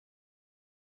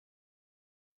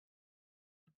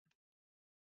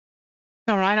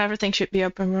Alright, everything should be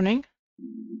up and running.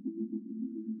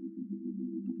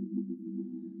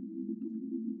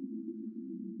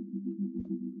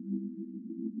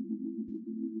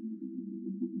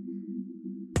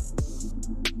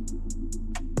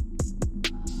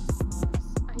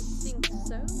 I think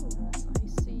so. I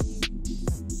see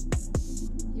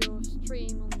your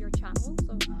stream on your channel,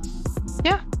 so...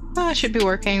 Yeah, it should be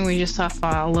working. We just have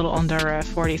a little under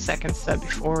 40 seconds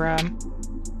before I'm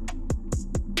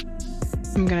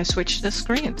gonna switch the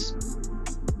screens.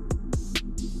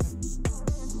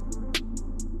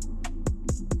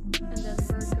 And then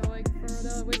we're going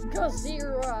further with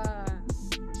Kazzira!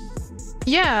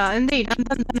 Yeah, indeed. And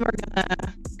then we're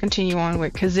gonna continue on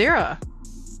with Kazzira.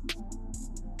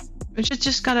 We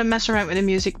just gotta mess around with the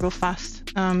music real fast,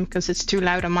 because it's too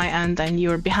loud on my end and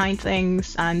you're behind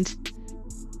things, and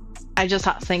I just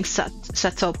had things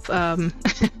set up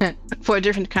for a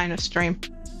different kind of stream.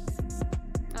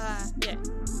 Yeah.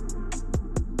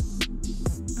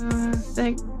 I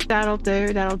think that'll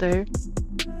do.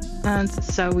 And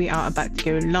so we are about to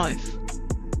go live.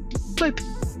 Boop.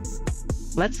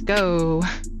 Let's go.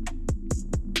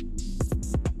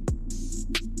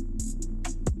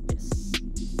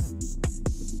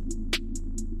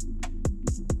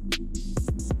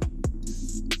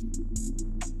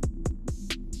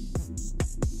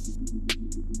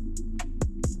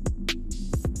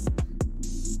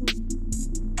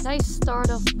 Nice start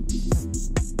of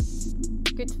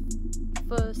good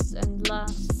first and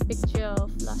last picture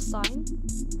of last time.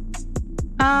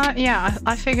 Yeah,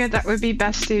 I figured that would be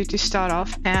best to start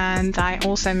off, and I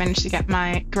also managed to get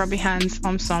my grubby hands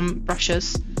on some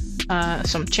brushes,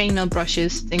 some chainmail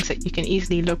brushes, things that you can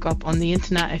easily look up on the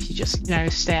internet if you just, you know,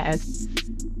 stare at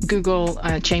Google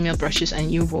chainmail brushes and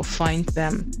you will find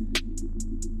them.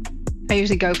 I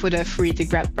usually go for the free to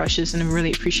grab brushes, and I'm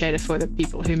really appreciative for the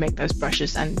people who make those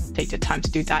brushes and take the time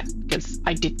to do that, because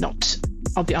I did not,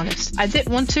 I'll be honest. I did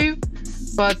want to,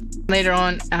 but later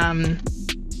on I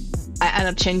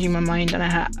ended up changing my mind and I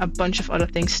had a bunch of other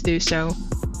things to do, so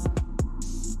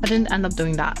I didn't end up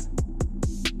doing that.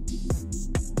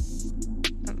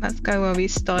 Let's go where we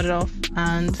started off,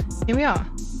 and here we are.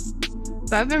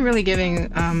 So I've been really giving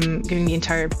the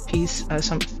entire piece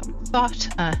some thought.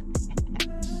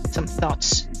 Some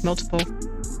thoughts, multiple.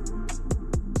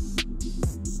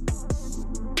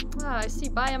 Ah, I see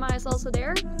Bayama is also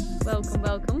there. Welcome,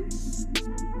 welcome.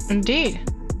 Indeed.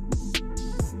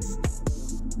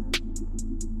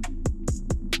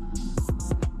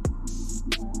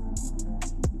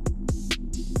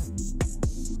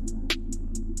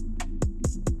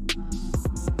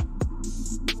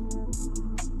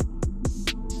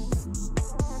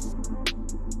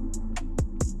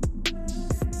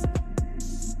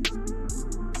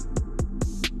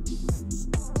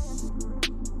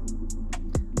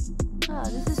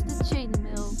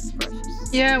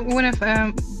 Yeah, one of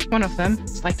them.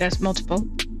 It's like there's multiple.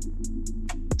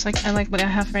 It's like I like what I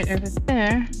have right over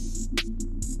there.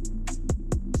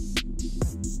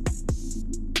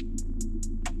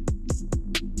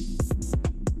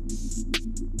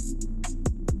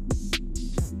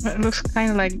 It looks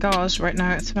kind of like gauze right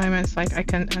now at the moment. It's like I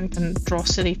can draw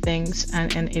silly things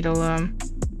and it'll I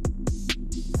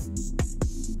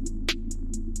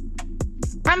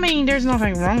mean, there's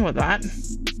nothing wrong with that.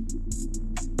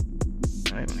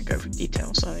 I want to go for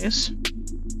details, I guess.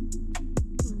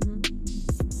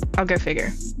 I'll go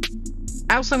figure.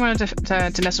 I also wanted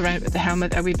to mess around with the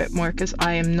helmet a wee bit more, because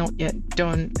I am not yet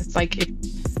done. It's like if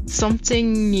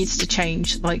something needs to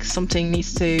change, like something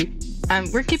needs to...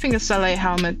 we're keeping the Saleh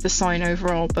helmet design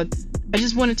overall, but I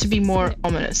just want it to be more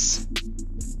ominous.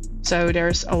 So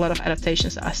there's a lot of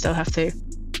adaptations that I still have to...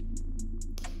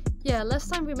 Yeah,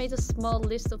 last time we made a small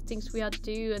list of things we had to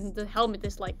do, and the helmet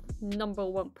is like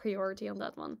 #1 priority on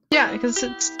that one. Yeah, because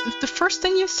it's the first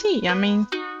thing you see, I mean...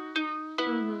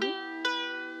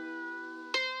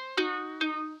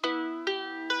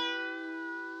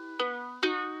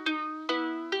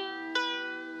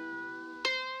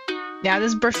 Yeah,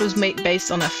 this brush was made based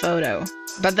on a photo,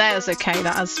 but that is okay.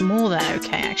 That is more than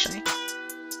okay, actually. I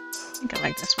think I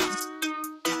like this one.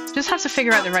 Just have to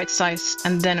figure out the right size,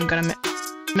 and then I'm gonna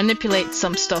manipulate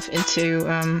some stuff into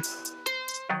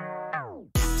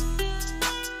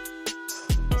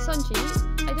Sansji,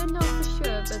 I don't know for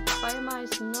sure, but Bayama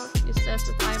says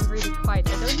that I'm really quiet.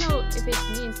 I don't know if it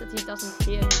means that he doesn't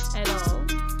hear me at all.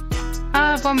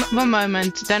 One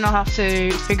moment, then I'll have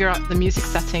to figure out the music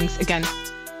settings again.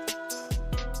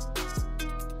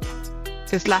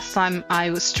 Because last time I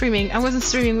was streaming, I wasn't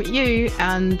streaming with you,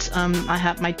 and I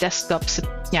had my desktop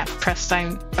pressed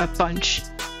down a bunch.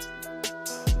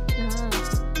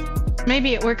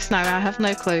 Maybe it works now, I have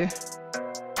no clue.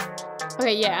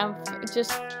 Okay, yeah,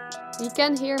 just... You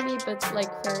can hear me, but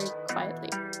like very quietly.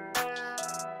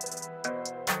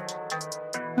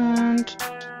 And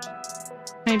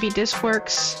maybe this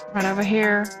works right over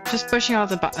here. Just pushing all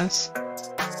the buttons.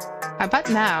 How about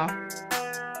now?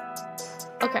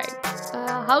 Okay.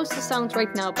 How's the sound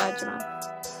right now, Bajima?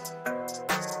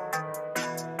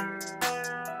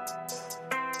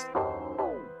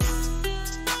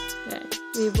 Okay,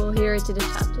 we will hear it in the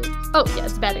chat too. Oh, yeah,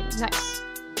 it's better. Nice.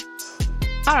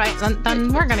 Alright,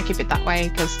 then we're gonna keep it that way,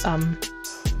 because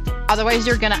otherwise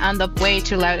you're gonna end up way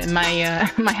too loud in my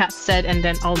my headset, and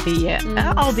then I'll be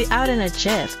out in a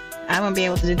jiff. I won't be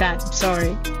able to do that. I'm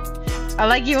sorry. I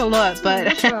like you a lot,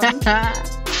 but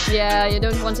yeah, you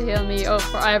don't want to hear me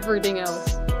for everything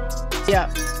else.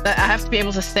 Yeah, I have to be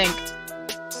able to think.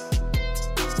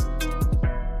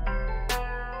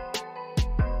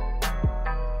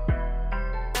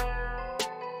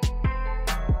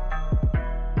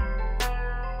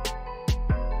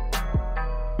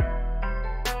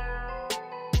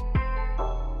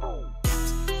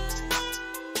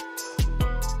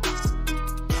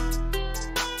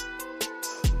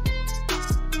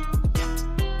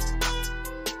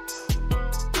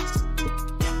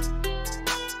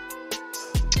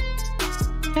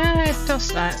 Yeah, it does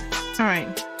that.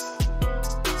 Alright.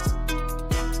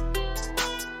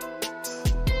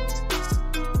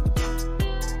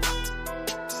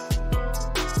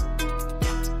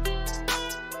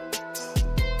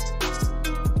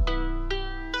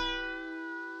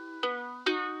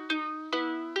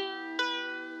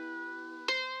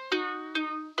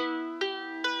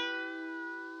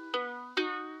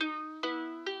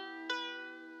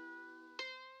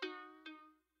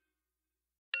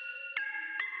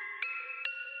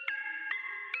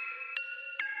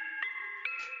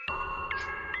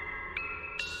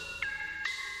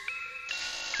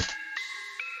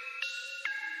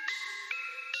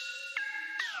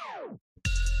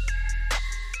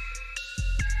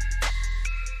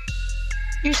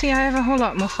 Usually I have a whole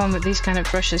lot more fun with these kind of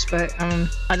brushes, but I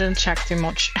didn't check too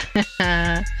much.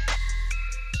 There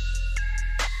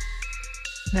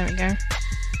we go.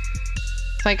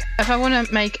 Like, if I want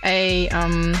to make a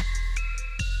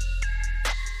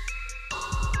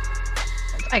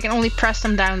I can only press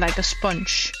them down like a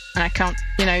sponge, and I can't,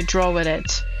 you know, draw with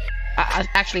it.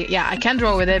 Actually, yeah, I can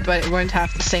draw with it, but it won't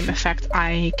have the same effect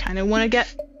I kind of want to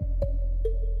get.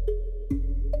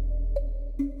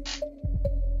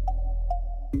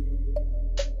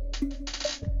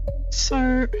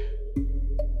 So,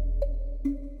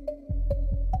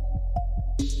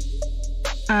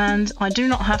 and I do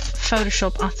not have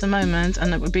Photoshop at the moment,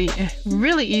 and it would be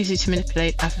really easy to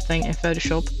manipulate everything in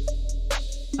Photoshop.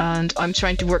 And I'm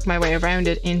trying to work my way around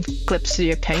it in Clip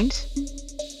Studio Paint.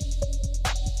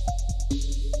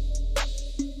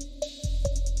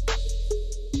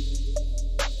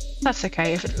 That's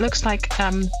okay. If it looks like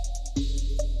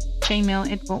chainmail,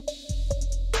 it will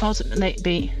ultimately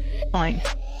be fine.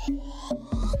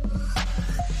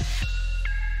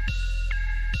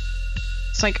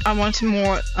 It's like I want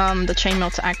more the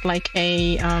chainmail to act like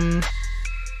a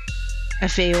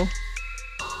veil.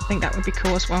 I think that would be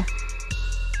cool as well.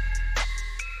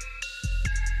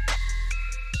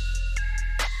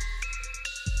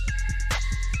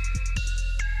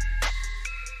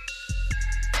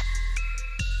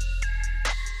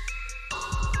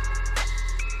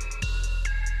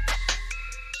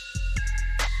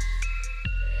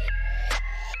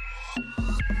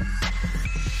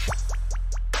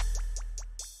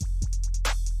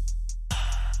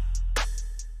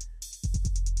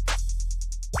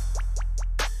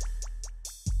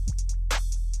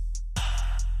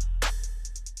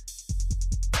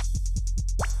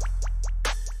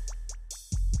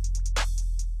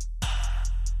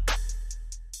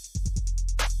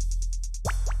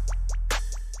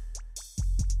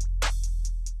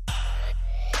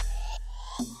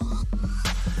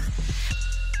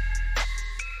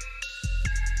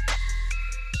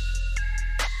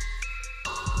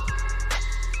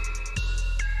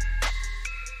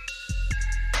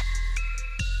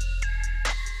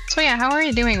 So yeah, how are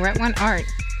you doing, RedOneArt?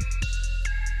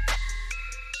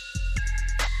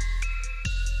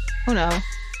 Oh no.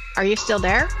 Are you still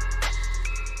there?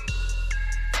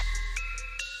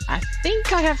 I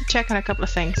think I have to check on a couple of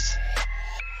things.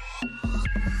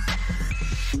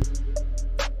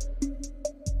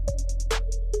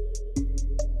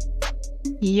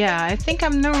 Yeah, I think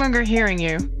I'm no longer hearing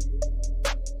you.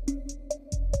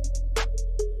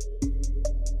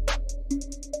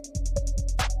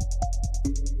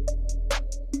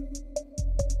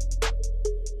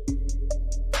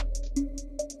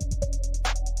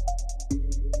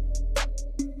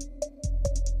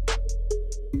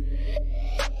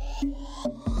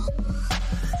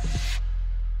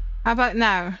 How about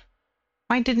now?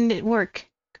 Why didn't it work?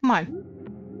 Come on.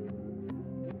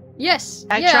 Yes.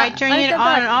 I tried turning it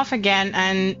on and off again,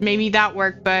 and maybe that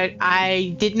worked, but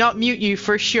I did not mute you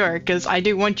for sure, because I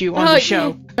do want you on the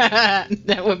show.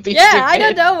 That would be stupid. I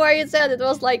don't know where you said it.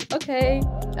 Was like, okay,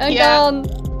 I'm gone.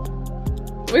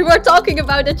 We were talking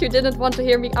about that you didn't want to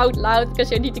hear me out loud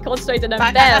because you need to concentrate and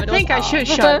I'm dead. I think I should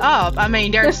shut up. I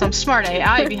mean, there's some smart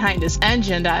AI behind this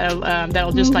engine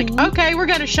that'll just like, okay, we're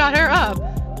gonna shut her up.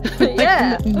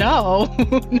 Yeah. No.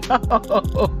 No.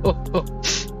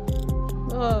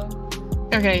 Oh.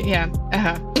 Okay, yeah.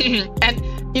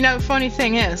 And you know, funny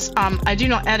thing is, I do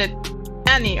not edit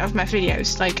any of my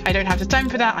videos. Like, I don't have the time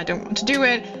for that. I don't want to do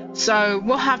it. So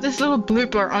we'll have this little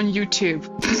blooper on YouTube.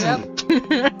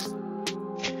 Yep.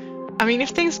 I mean, if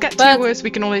things get too worse,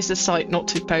 we can always decide not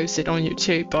to post it on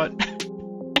YouTube, but...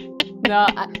 No,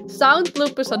 sound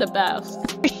bloopers are the best.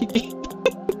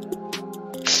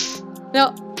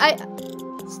 No,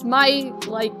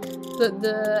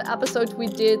 the episode we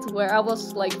did where I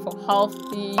was like for half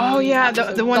the... Oh yeah,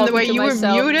 the one where you were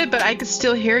muted, but I could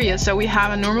still hear you, so we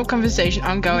have a normal conversation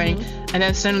ongoing, and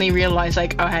then suddenly realize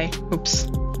like, oh hey, oops.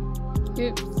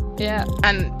 Oops. Yeah.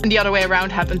 And the other way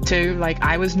around happened too, like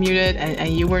I was muted and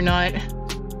you were not.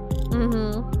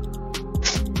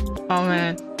 Oh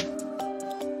man.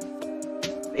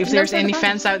 If there's any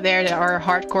fans out there that are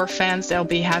hardcore fans, they'll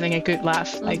be having a good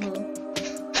laugh. Like.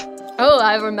 Oh,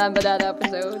 I remember that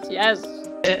episode, yes.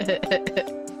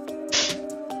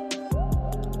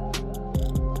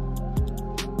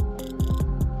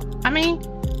 I mean,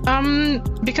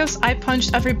 because I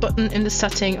punched every button in the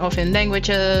setting of in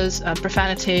languages,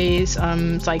 profanities,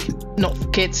 like not for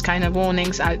kids kind of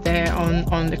warnings out there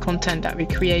on the content that we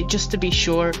create, just to be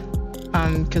sure,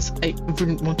 because I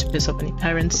wouldn't want to piss off any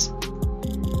parents.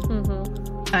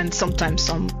 And sometimes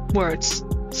some words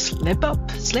slip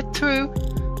through.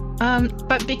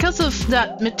 But because of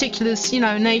that meticulous,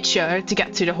 nature to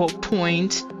get to the whole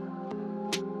point,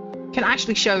 can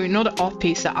actually show you another art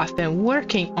piece that I've been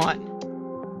working on.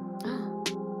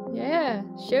 Yeah,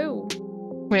 show.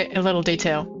 With a little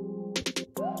detail.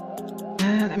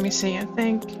 Let me see, I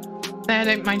think... I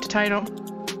don't mind the title.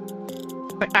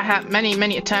 But I had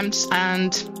many attempts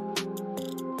and...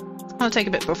 I'll take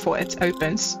a bit before it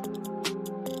opens.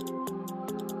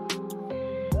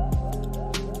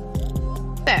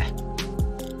 There.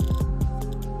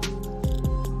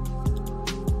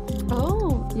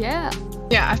 Oh, yeah.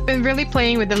 Yeah, I've been really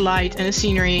playing with the light and the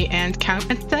scenery and count.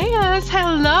 And Theas,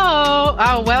 hello!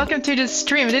 Oh, welcome to the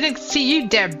stream. I didn't see you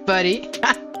there, buddy.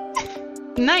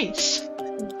 Nice.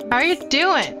 How are you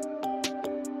doing?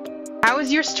 How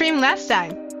was your stream last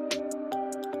time?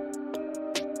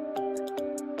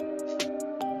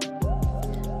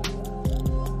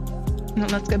 Now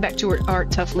let's go back to our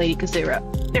tough lady Kazzira.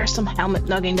 There's some helmet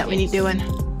nugging that we need doing.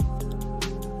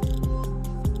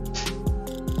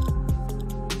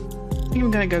 I think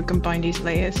I'm gonna go combine these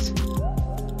layers.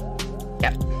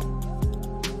 Yep.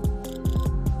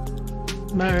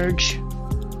 Merge.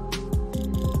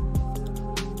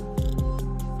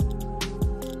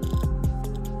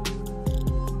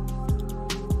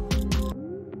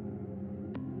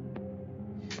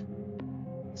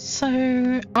 So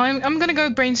I'm gonna go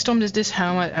brainstorm this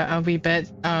helmet a wee bit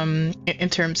in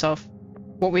terms of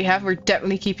what we have. We're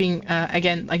definitely keeping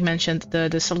again, like mentioned,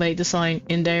 the Soleil design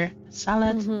in there.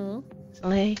 Salad.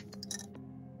 Soleil.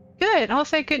 Good.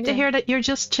 Also good to hear that you're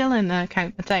just chilling,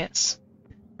 Count Matthias.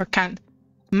 Or Count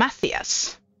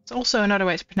Matthias. It's also another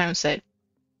way to pronounce it.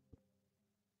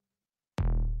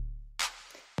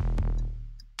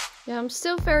 Yeah, I'm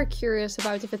still very curious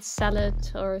about if it's salad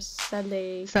or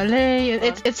Soleil. Soleil.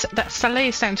 It's that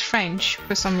Soleil sounds French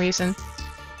for some reason.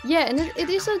 Yeah, and it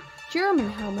is a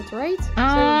German helmet, right? No.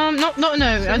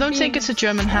 I don't think it's a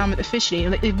German helmet officially.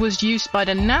 It was used by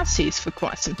the Nazis for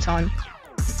quite some time.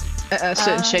 A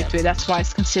certain shape to it. That's why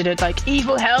it's considered like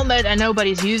evil helmet, and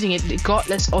nobody's using it,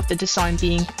 regardless of the design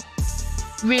being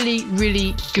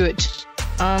really good.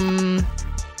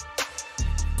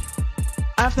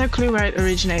 I have no clue where it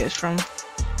originated from.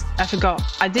 I forgot.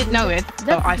 I did know it,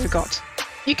 but I forgot.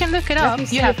 You can look it up.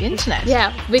 You have internet.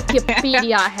 Yeah,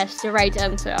 Wikipedia has the right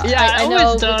answer. Yeah, I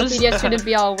know does. Wikipedia shouldn't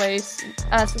be always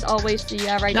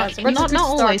the right answer. But Not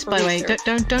always, by the way.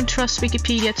 Don't trust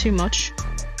Wikipedia too much.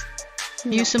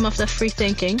 No. Use some of the free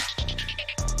thinking.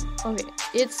 Okay,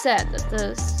 it said that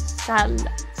the salad,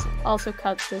 also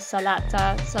called the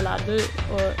salata, salade,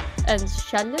 and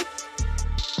shallot,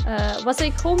 was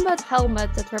a combat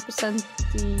helmet that represented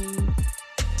the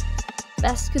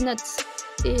bastionets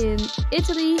in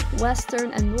Italy,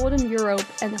 Western and Northern Europe,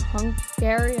 and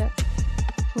Hungary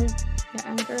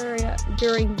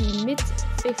during the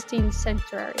 15th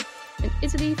century. In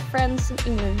Italy, France, and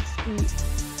England,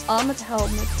 the armored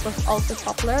helmet was also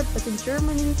popular, but in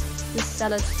Germany, the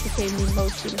salad became the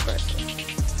most universal.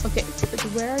 Okay, but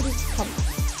where did it come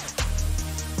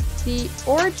from? The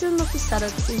origin of the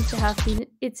salad seems to have been in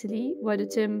Italy, where the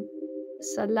term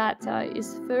salata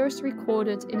is first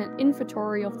recorded in an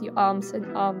inventory of the arms and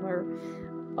armor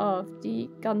of the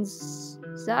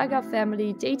Gonzaga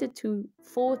family dated to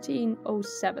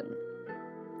 1407.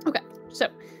 Okay, so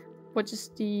what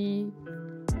is the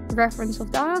reference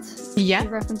of that? Yeah. The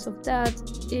reference of that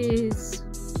is,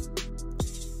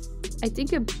 I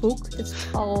think, a book that's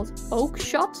called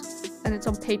Oakshot, and it's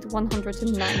on page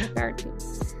 109 apparently.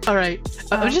 Alright,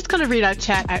 I'm just gonna read our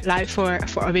chat out loud for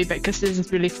a wee bit because this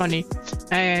is really funny.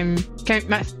 Count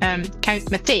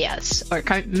Matthias, or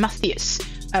Count Matthias,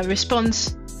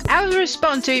 responds, I will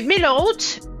respond to, me lord,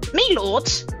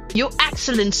 your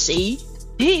excellency,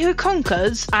 he who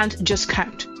conquers, and just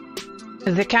count.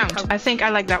 The count. I think I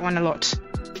like that one a lot.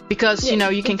 Because, you know,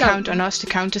 you can count on us to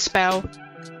counter spell.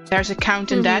 There's a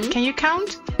count in that. Can you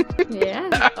count? Yeah.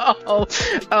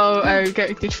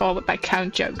 Good followed by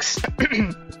count jokes.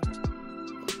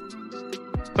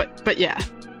 but yeah.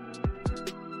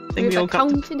 I think we all got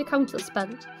count in the counter spell.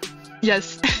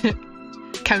 Yes.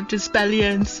 Counter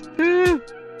spellions.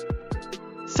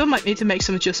 Still might need to make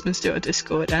some adjustments to our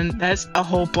Discord, and there's a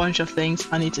whole bunch of things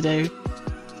I need to do.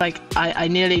 Like, I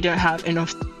nearly don't have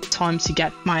enough time to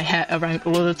get my head around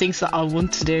all of the things that I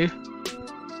want to do.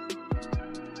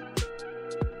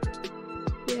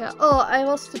 Yeah,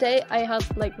 today I had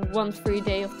like one free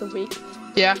day of the week.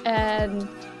 Yeah. And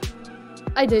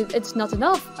it's not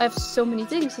enough. I have so many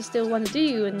things I still want to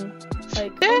do, and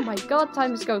like, oh my god,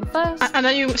 time is going fast. And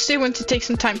then you still want to take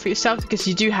some time for yourself, because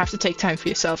you do have to take time for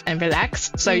yourself and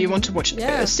relax. So you want to watch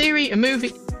a series, a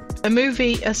movie,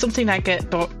 something like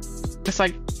it, but it's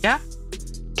like, yeah,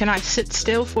 can I sit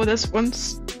still for this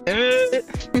once?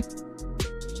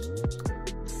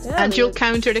 And you'll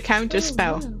counter the counter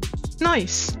spell. Yeah.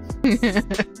 Nice.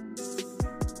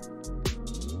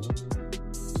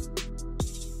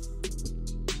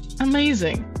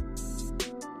 Amazing.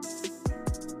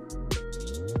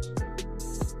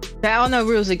 There are no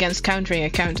rules against countering a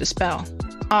counter spell,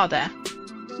 are there?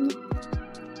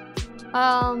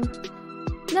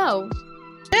 No.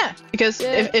 Yeah, because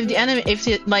if the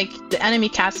enemy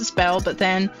casts a spell, but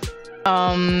then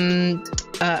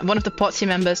one of the party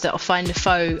members that'll find the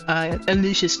foe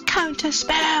unleashes counter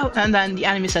spell, and then the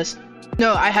enemy says,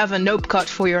 no, I have a nope card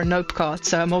for your nope card,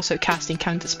 so I'm also casting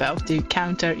counter spell to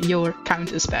counter your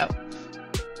counter spell.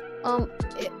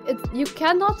 You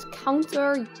cannot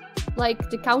counter like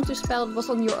the counter spell was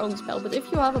on your own spell, but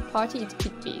if you have a party, it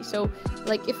could be. So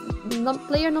like if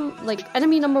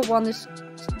enemy number 1 is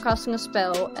casting a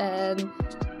spell and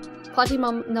party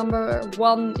number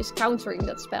 1 is countering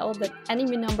that spell, then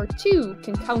enemy number 2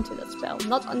 can counter that spell,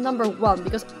 not number 1,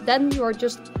 because then you are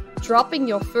just dropping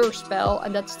your first spell,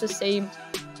 and that's the same.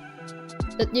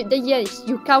 Yes,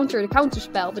 you counter the counter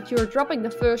spell, but you're dropping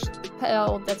the first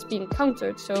spell that's being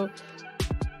countered, so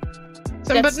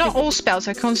but not all spells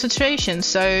are concentration,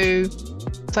 so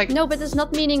it's like... No, but it's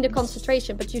not meaning the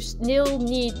concentration, but you still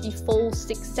need the full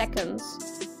 6 seconds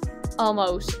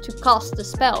almost to cast the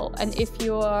spell. And if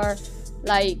you're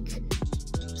like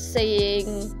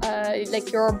saying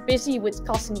like you're busy with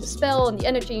casting the spell and the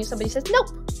energy, and somebody says, nope,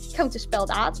 counter spell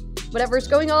that, whatever is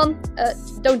going on,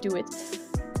 don't do it,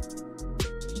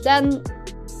 then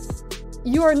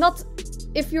you're not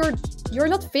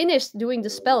finished doing the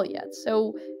spell yet.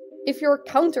 So if you're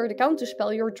counter the counter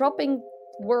spell, you're dropping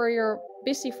where you're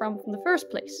busy from the first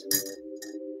place.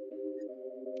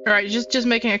 Alright, just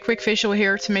making a quick visual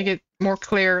here to make it more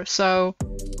clear. So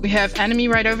we have enemy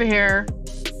right over here.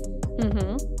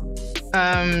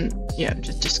 Yeah,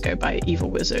 just go by evil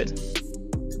wizard.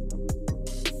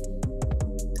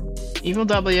 Evil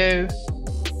W,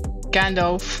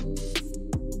 Gandalf.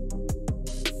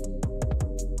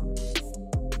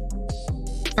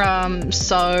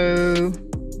 So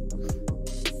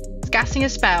casting a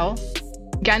spell,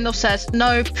 Gandalf says,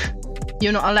 nope,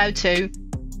 you're not allowed to.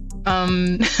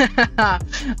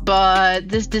 But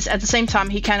this at the same time,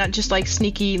 he cannot just like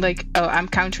sneaky like, oh, I'm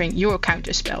countering your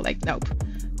counter spell, like, nope.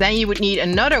 Then you would need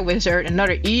another wizard,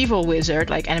 another evil wizard,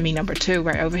 like enemy number 2,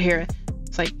 right over here.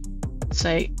 It's like,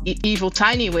 say, evil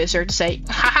tiny wizard, say,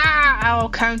 haha, I'll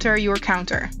counter your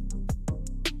counter.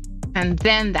 And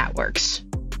then that works.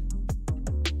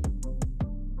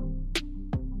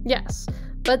 Yes,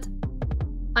 but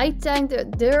I think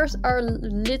that there are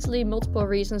literally multiple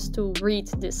reasons to read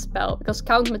this spell, because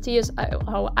Count Matthias,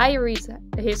 how I read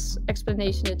his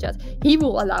explanation is that he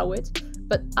will allow it,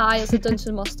 but I, as a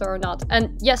dungeon master, or not.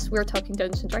 And yes, we're talking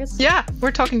Dungeons and Dragons. Yeah,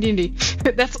 we're talking D&D.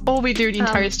 That's all we do the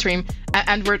entire stream,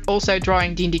 and we're also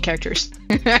drawing D&D characters.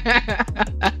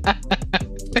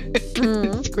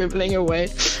 Scribbling away.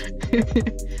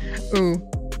 Ooh,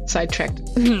 sidetracked.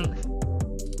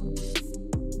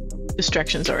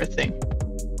 Distractions are a thing.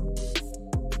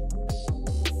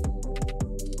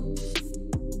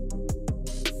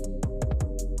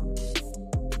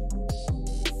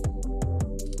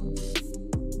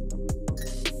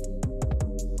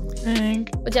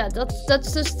 But yeah,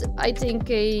 that's just, I think,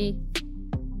 a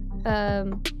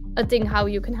thing how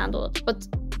you can handle it. But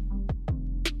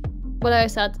what I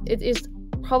said, it is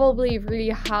probably really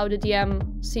how the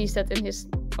DM sees that in his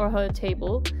or her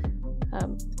table.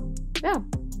 Yeah.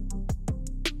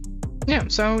 Yeah,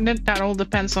 so that all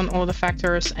depends on all the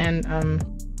factors and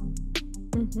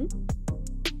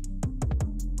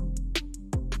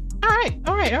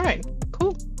All right.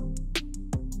 Cool.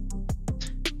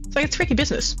 So it's tricky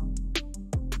business.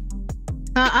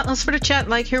 As for the chat,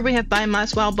 like here we have Bane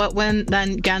as well, but when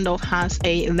then Gandalf has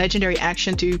a legendary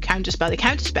action to counterspell the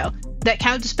counterspell, that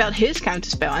counterspell his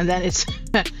counterspell, and then it's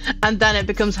and then it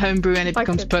becomes homebrew and it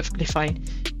becomes perfectly fine.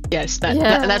 Yes,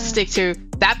 let's stick to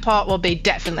that part. Will be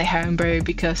definitely homebrew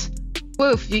because,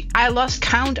 woof, I lost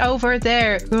count over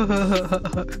there.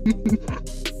 Gonna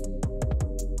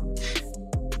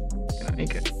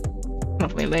make it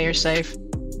lovely layer safe,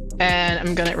 and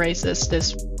I'm gonna erase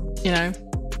this, you know.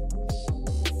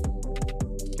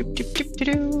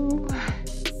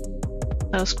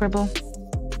 Little scribble.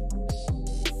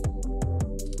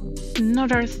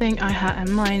 Another thing I had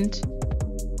in mind.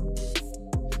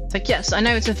 It's like, yes, I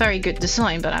know it's a very good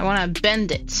design, but I want to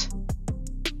bend it.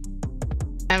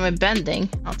 And with bending,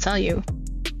 I'll tell you,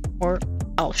 or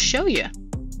I'll show you.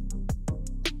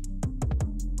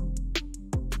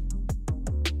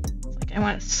 It's like I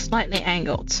want it slightly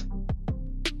angled.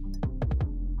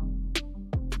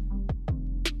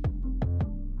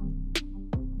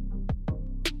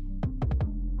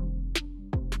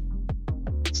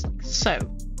 So, I'm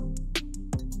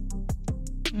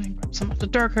gonna grab some of the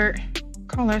darker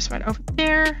colors right over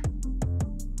there.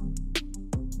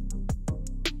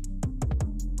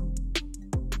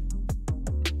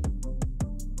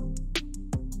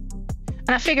 And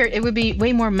I figured it would be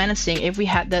way more menacing if we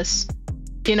had this,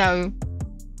 you know,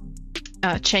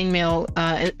 chainmail,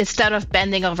 instead of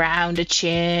bending around the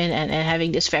chin and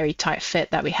having this very tight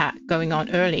fit that we had going on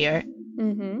earlier.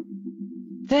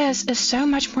 This is so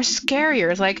much more scarier.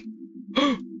 It's like,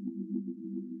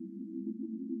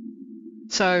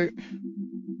 so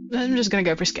I'm just gonna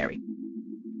go for scary.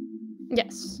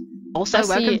 Yes. Also,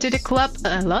 welcome to the club,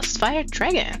 Lost Fire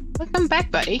Dragon. Welcome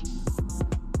back, buddy.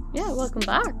 Yeah, welcome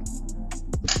back.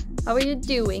 How are you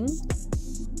doing?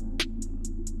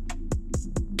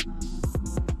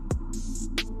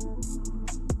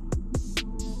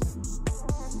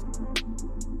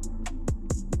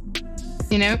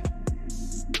 You know,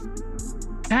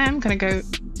 I'm gonna go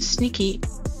sneaky,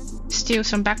 steal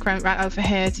some background right over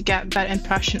here to get a better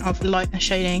impression of the light and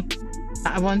shading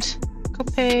that I want.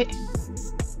 Copy.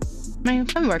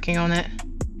 I'm working on it,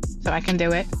 so I can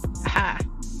do it. Aha.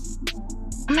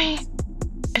 I mean,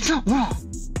 it's not wrong.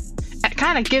 It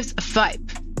kind of gives a vibe.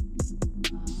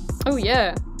 Oh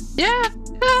yeah. Yeah.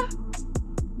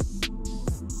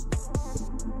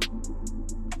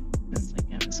 Let's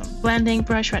like some blending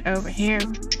brush right over here.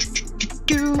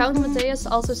 Count Mateus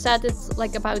also said it's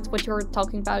like about what you're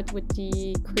talking about with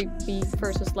the creepy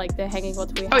versus like the hanging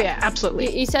what we have. Oh yeah, absolutely.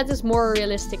 He said it's more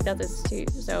realistic that it's too,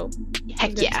 so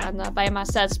heck yeah. And Bayama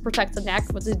says protect the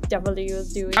neck, what the devil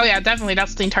is doing. Oh yeah, definitely,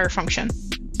 that's the entire function.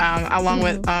 Along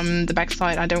with the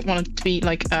backside, I don't want it to be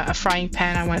like a frying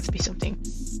pan, I want it to be something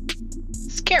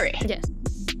scary. Yes.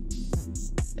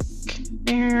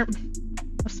 There.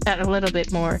 Let's add a little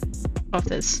bit more of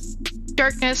this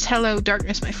darkness. Hello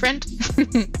darkness, my friend.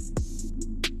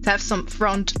 To have some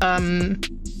front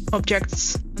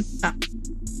objects.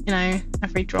 You know,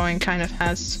 every drawing kind of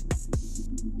has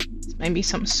maybe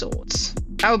some swords.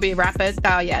 That would be rapid.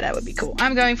 Oh yeah, that would be cool.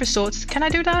 I'm going for swords. Can I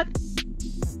do that?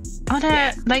 Are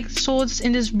there like swords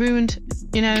in this ruined,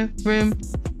 you know, room?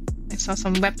 I saw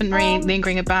some weaponry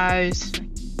lingering about.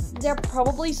 There are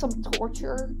probably some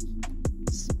torture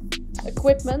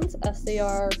equipment, as they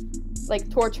are like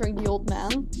torturing the old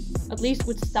man, at least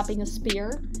with stabbing a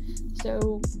spear.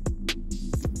 So,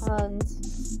 and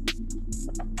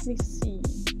let me see.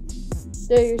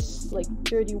 There's like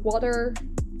dirty water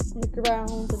on the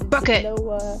ground. And bucket.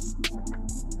 Below,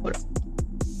 Hold on.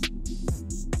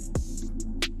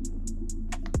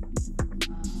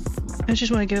 I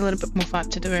just want to give a little bit more vibe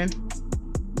to the room.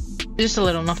 Just a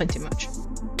little, nothing too much.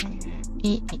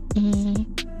 I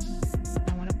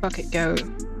want a bucket go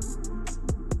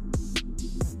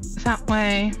that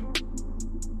way.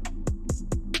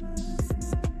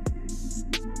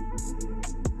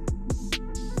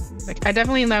 Like, I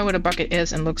definitely know what a bucket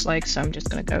is and looks like, so I'm just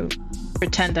gonna go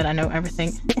pretend that I know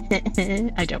everything.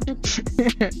 I don't.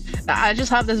 I just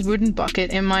have this wooden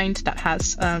bucket in mind that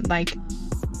has like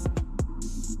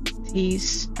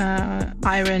these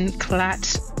iron-clad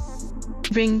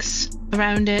rings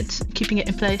around it, keeping it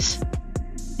in place.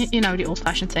 You know, the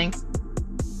old-fashioned thing.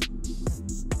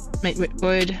 Made with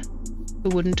wood. Who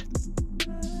wouldn't?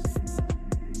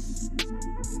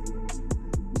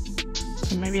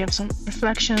 And maybe have some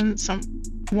reflection, some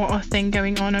water thing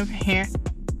going on over here.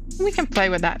 We can play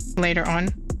with that later on.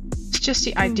 It's just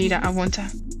the idea that I want to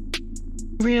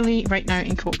really right now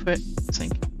incorporate.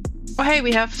 Like, oh hey,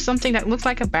 we have something that looks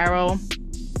like a barrel.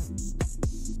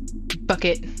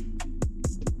 Bucket.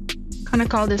 Kind of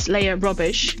call this layer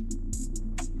rubbish.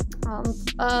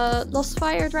 Lost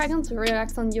Fire Dragon, to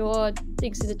react on your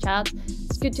things in the chat.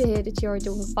 It's good to hear that you're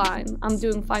doing fine. I'm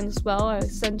doing fine as well.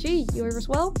 Sansji, you're as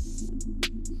well?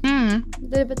 A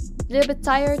little bit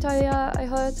tired, I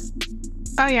heard.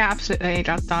 Oh yeah, absolutely.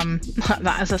 That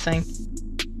that is a thing.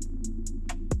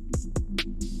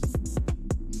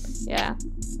 Yeah,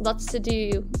 lots to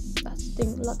do. That's the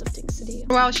thing, a lot of things to do.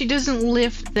 Well, she doesn't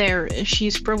live there.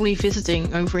 She's probably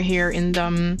visiting over here in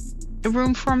the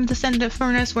room from the center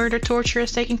furnace where the torture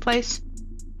is taking place.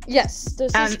 Yes,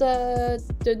 this is the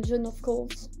dungeon, of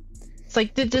course. It's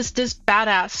like this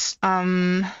badass.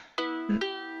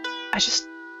 I just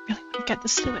really want to get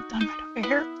this fluid done right over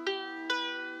here.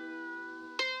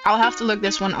 I'll have to look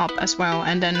this one up as well,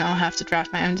 and then I'll have to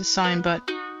draft my own design, but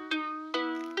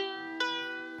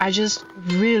I just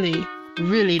really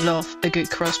love a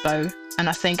good crossbow, and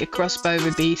I think a crossbow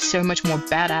would be so much more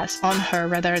badass on her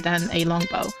rather than a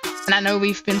longbow. And I know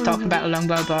we've been talking about a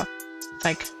longbow, but it's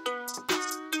like,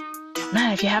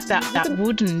 man, if you have that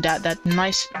wooden, that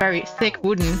nice, very thick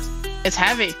wooden, it's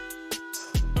heavy.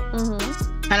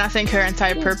 And I think her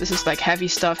entire purpose is like heavy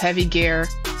stuff, heavy gear.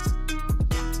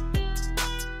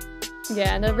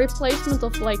 Yeah, and the replacement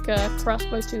of like a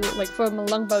crossbow to, like, from a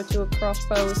longbow to a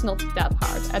crossbow is not that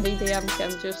hard. Any DM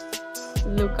can just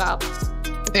look up.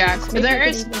 Yeah, there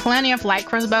is plenty of light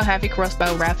crossbow, heavy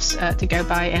crossbow refs to go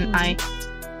by, and I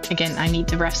need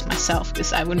to rest myself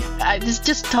because it's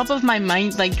just top of my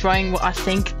mind, like drawing what I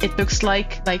think it looks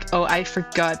like, oh, I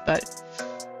forgot, but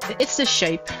it's the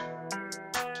shape.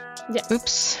 Yeah.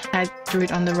 Oops, I drew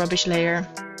it on the rubbish layer.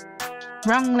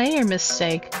 Wrong layer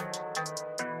mistake.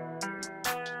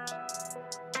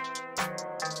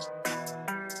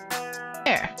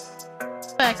 There.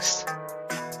 Next.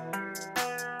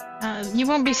 You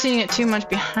won't be seeing it too much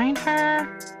behind her.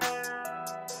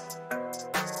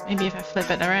 Maybe if I flip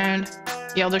it around.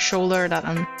 The other shoulder that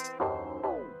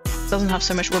doesn't have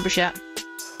so much rubbish yet.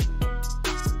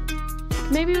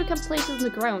 Maybe we can place it on the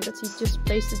ground, that he just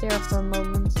placed it there for a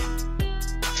moment.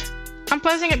 I'm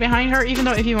placing it behind her, even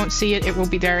though if you won't see it, it will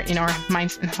be there in our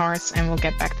minds and hearts, and we'll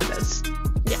get back to this.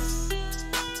 Yes.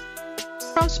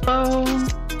 Crossbow.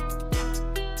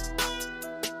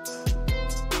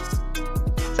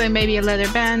 So maybe a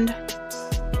leather band.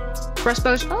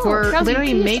 Crossbows were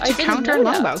literally made to counter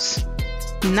longbows.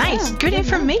 Nice, yeah, good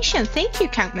information. Thank you,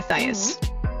 Count Matthias.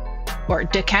 Or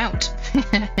the Count.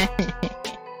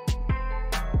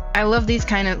 I love these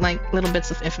kind of like little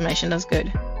bits of information. That's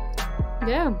good.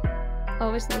 Yeah,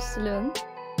 always nice to learn.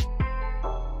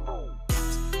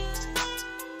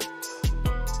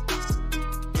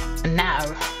 And now,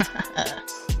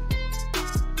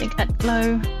 think at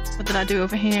glow. What did I do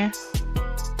over here?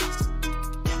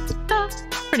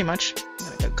 Pretty much.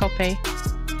 I'm gonna go copy.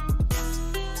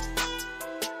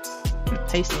 And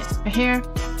paste it over here.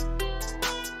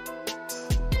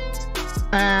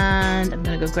 And I'm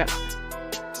gonna go grab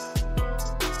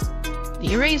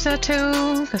the eraser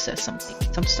tool, because there's some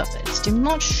stuff that's too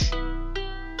much.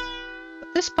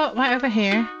 Put this spot right over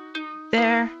here.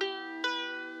 There.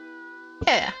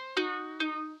 Yeah.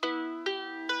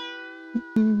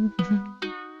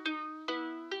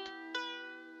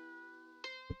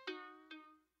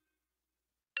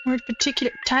 What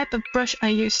particular type of brush I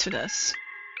used for this?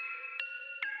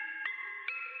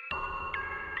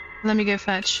 Let me go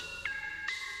fetch.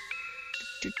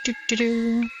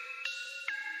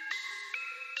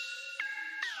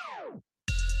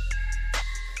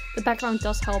 The background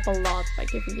does help a lot by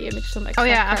giving the image some extra. Oh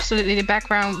yeah, absolutely. The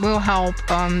background will help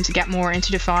to get more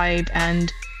into the vibe,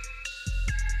 and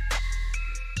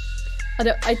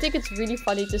I think it's really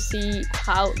funny to see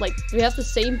how, like, we have the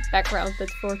same background but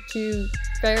for two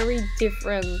very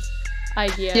different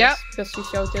ideas. Yep. Because we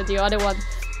showed you the other one.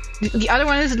 The other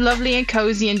one is lovely and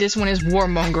cozy, and this one is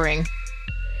warmongering.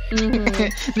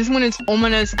 This one is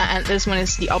ominous, and this one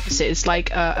is the opposite. It's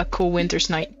like a cool winter's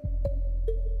night.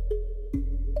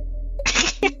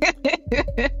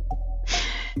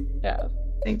 Yeah.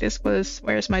 I think this was,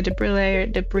 where's my debris layer?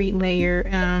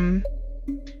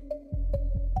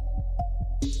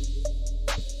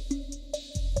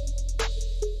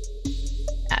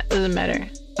 That doesn't matter.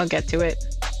 I'll get to it.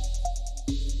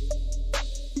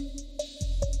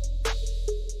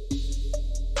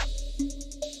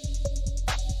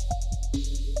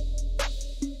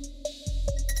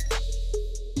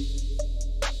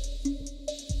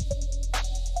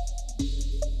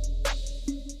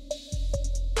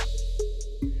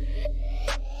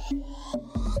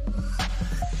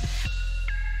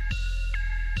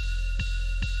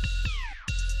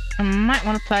 I might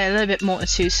want to play a little bit more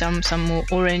to some more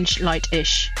orange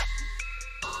light-ish.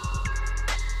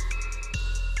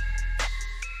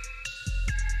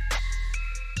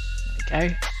 There we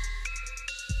go.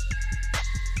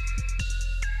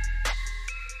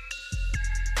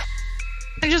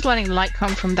 I'm just letting light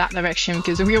come from that direction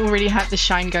because we already had the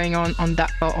shine going on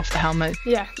that part of the helmet.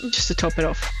 Yeah. Just to top it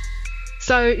off.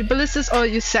 So, ballistas are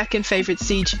your second favorite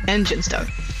siege engines, though.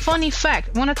 Funny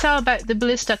fact, want to tell about the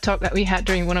ballista talk that we had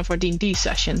during one of our D&D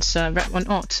sessions,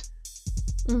 RedOneArt?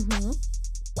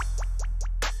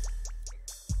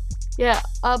 Yeah,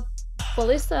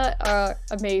 ballista are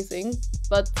amazing,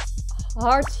 but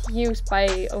hard to use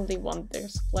by only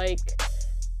wonders. Like,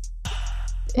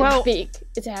 it's big,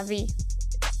 it's heavy.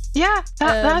 Yeah,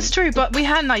 that's true, but we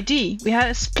had an ID. We had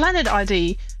a splendid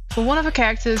ID. For one of our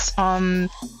characters, we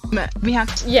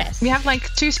have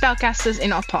like 2 spellcasters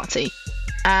in our party,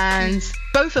 and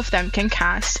both of them can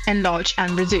cast enlarge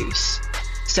and reduce.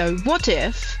 So what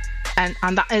if, and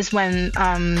that is when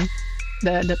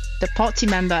the party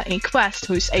member in quest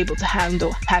who's able to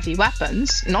handle heavy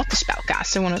weapons, not the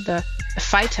spellcaster, one of the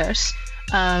fighters,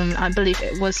 I believe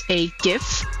it was a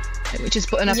GIF, which is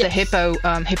putting up the hippo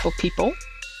people.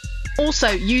 Also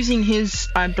using his,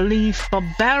 I believe,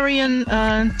 barbarian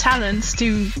talents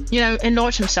to,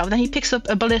 enlarge himself. Then he picks up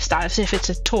a ballista as if it's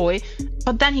a toy,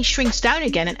 but then he shrinks down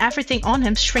again and everything on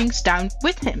him shrinks down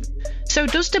with him. So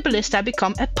does the ballista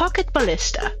become a pocket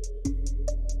ballista?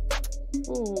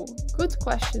 Ooh, good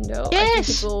question though. Yes! I think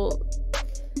it will...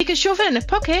 You can shove it in a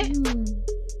pocket.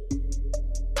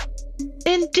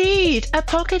 Indeed, a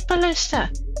pocket ballista.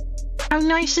 How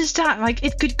nice is that? Like,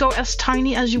 it could go as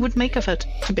tiny as you would make of it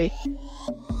to be.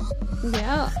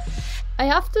 Yeah. I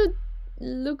have to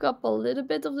look up a little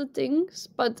bit of the things,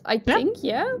 but I think,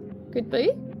 could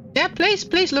be. Yeah,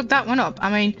 please look that one up.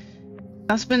 I mean,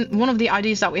 that's been one of the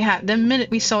ideas that we had. The minute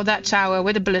we saw that tower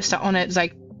with a ballista on it, it's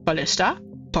like, ballista?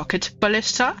 Pocket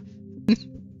ballista?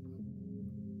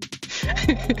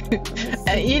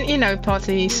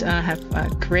 Parties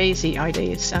have crazy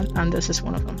ideas, and this is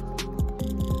one of them.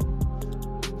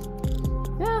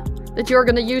 Yeah, that you're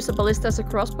gonna use a ballista as a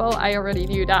crossbow, I already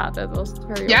knew that. That was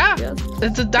very obvious.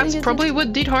 That's probably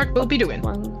what 𝙏𝙏𝙍 will be doing.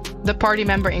 The party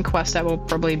member in quest that will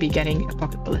probably be getting a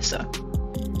pocket ballista.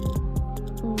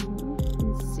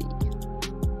 Let's see.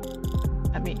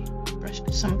 Let me brush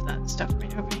some of that stuff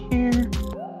right over here.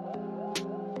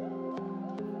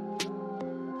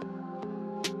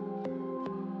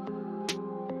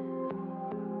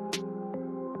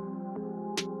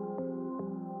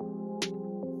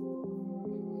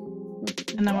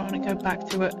 And now I want to go back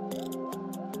to it.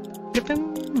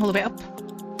 All the way up.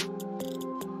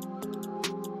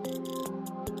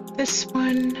 This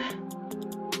one.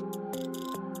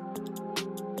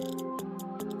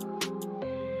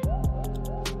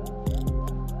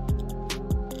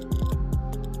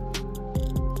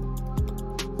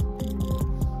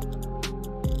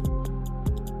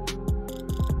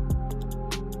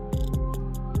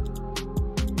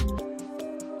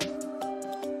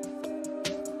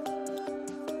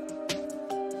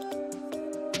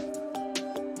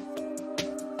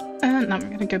 Now I'm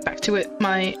going to go back to it,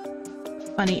 my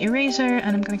funny eraser,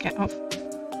 and I'm going to get off.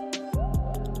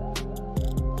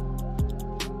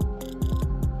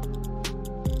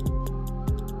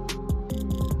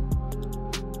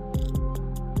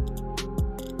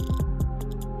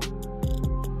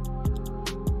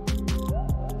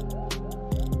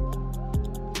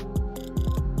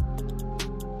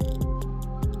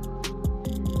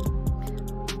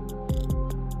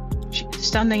 She's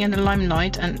standing in the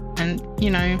limelight and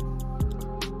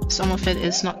some of it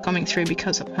is not coming through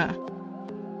because of her.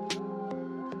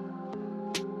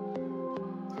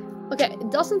 Okay, it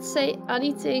doesn't say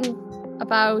anything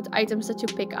about items that you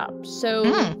pick up. So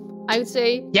I would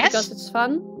say Yes. because it's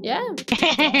fun. Yeah.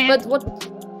 But what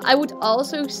I would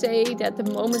also say that the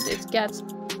moment it gets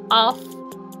off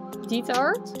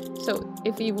𝙏𝙏𝙍𝙯, so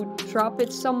if you would drop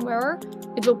it somewhere,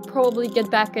 it will probably get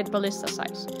back at ballista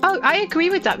size. Oh, I agree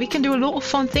with that. We can do a lot of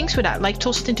fun things with that, like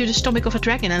toss it into the stomach of a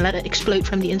dragon and let it explode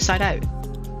from the inside out.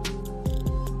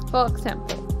 For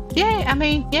example. Yeah, I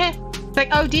mean, yeah. Like,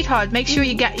 oh, 𝙏𝙏𝙍𝙯, make sure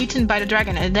you get eaten by the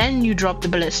dragon, and then you drop the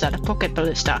ballista, the pocket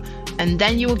ballista, and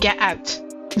then you will get out.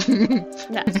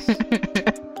 Yes.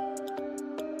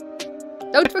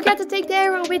 Don't forget to take the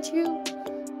arrow with you.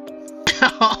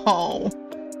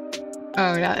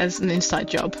 Oh, that is an inside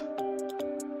job.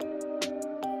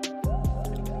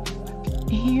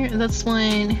 Here, that's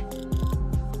one.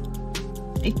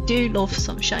 I do love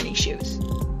some shiny shoes.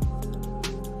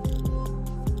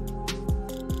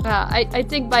 I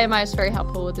think Bayama is very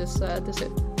helpful with this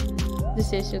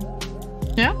decision.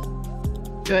 Yeah?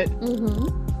 Good.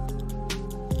 Mm-hmm.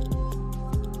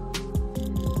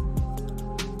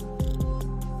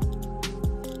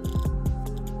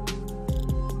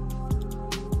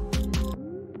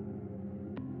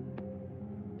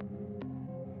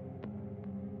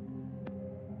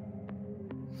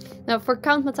 Now for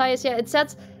Count Matthias, yeah, it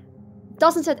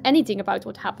doesn't say anything about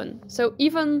what happened. So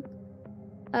even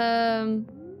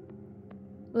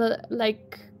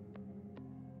like,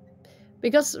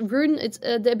 because Rune, it's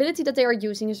the ability that they are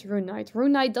using is Rune Knight.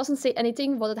 Rune Knight doesn't say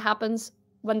anything what happens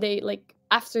when they, like,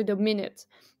 after the minute.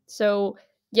 So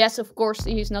yes, of course,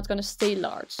 he's not going to stay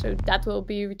large, so that will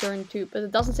be returned too. But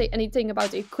it doesn't say anything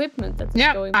about the equipment that's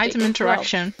going. Yeah, item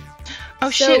interaction. Well. Oh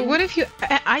so, shit! What if you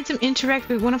item interact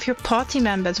with one of your party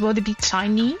members? Will it be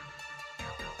tiny?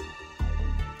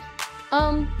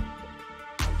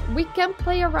 We can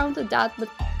play around with that, but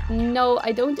no,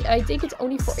 I don't. I think it's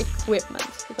only for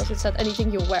equipment, because it said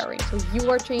anything you're wearing. So you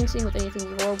are changing with anything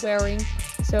you are wearing.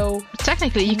 So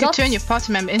technically, you could turn your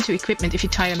party member into equipment if you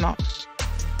tie them up,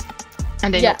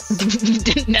 and then yes,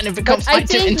 then it becomes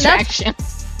item interaction.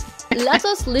 Let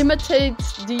us limit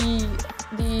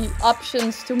the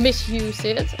options to misuse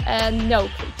it, and no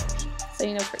creatures.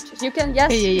 Say no creatures. You can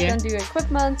you can do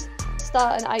equipment,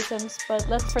 star, and items, but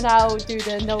let's for now do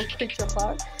the no creature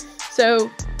part. So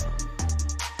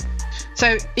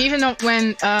even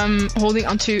when holding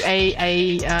onto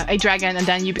a dragon, and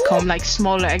then you become like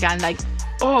smaller again, like,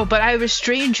 oh, but I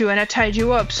restrained you and I tied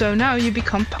you up, so now you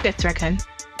become pocket dragon,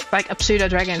 like a pseudo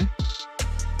dragon.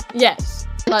 Yes,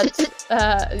 but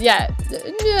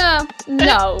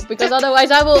no, because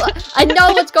otherwise I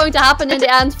know what's going to happen in the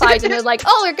end fight, and they're like,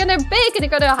 oh, we're gonna bake and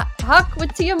they're gonna hug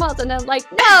with Tiamat, and I'm like,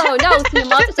 no,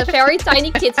 Tiamat is a very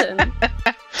tiny kitten.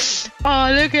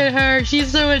 Oh, look at her,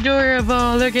 she's so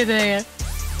adorable, look at that.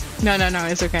 No,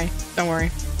 it's okay, don't worry.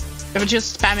 We're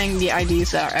just spamming the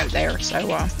IDs that are out there, so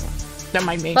don't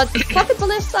mind me. But Pocket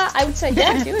Ballista, I would say,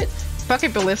 yeah, do it.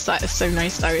 Pocket Ballista is so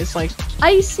nice though, it's like...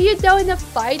 I see it though in a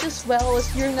fight as well,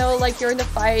 as you know, like you're in a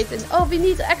fight and oh, we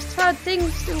need extra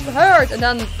things to hurt, and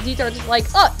then 𝙏𝙏𝙍𝙯 is like,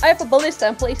 oh, I have a ballista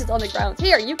and place it on the ground.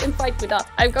 Here, you can fight with that.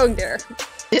 I'm going there.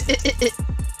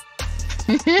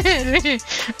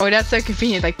 Oh, that's so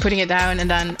convenient, like putting it down and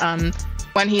then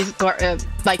when he's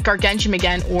like Gargantuan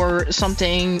again or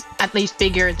something at least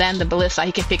bigger than the ballista,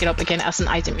 he can pick it up again as an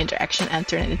item interaction and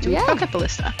turn it into a pocket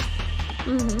ballista.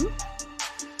 Mm-hmm.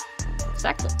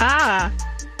 Exactly. Ah,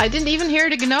 I didn't even hear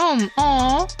the gnome.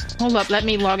 Aww. Hold up, let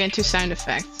me log into sound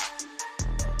effects.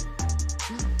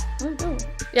 Oh.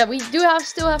 Yeah, we do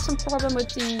still have some problem with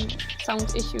the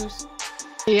sound issues.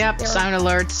 Yep, sound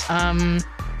alerts.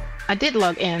 I did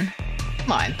log in.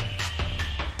 Come on.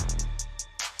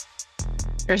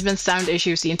 There's been sound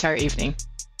issues the entire evening.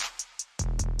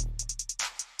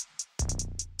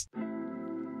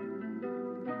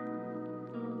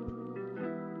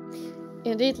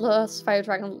 Indeed, Lost Fire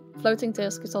Dragon Floating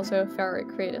Disc is also a very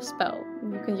creative spell.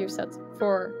 You can use that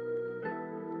for...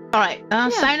 Alright,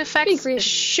 sound effects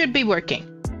should be working.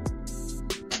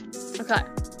 Okay,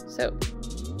 so...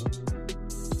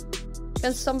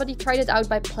 Can somebody try it out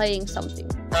by playing something?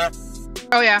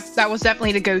 Oh yeah, that was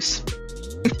definitely the ghost.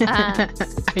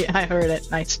 I heard it.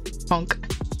 Nice. Honk.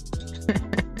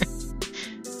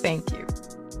 Thank you.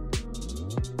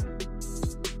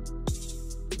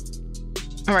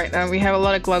 Alright, we have a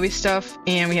lot of glowy stuff,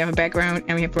 and we have a background,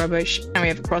 and we have rubbish, and we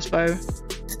have a crossbow.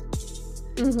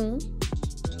 Mm-hmm.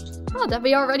 Oh, that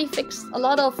we already fixed a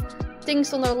lot of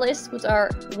things on our list, which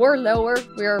were lower.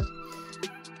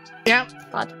 Yeah.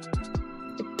 But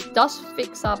it does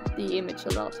fix up the image a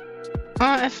lot.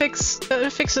 It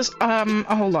fixes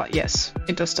a whole lot, yes.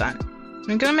 It does that.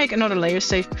 I'm gonna make another layer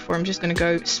save before I'm just gonna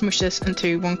go smush this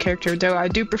into one character, though I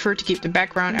do prefer to keep the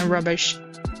background and rubbish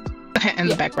in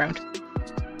the background.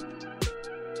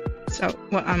 So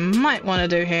what I might want to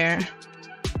do here,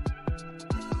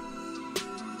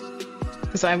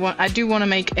 because I do want to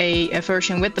make a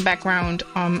version with the background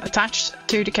attached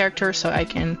to the character, so I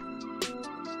can.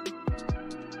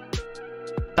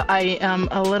 But I am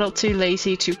a little too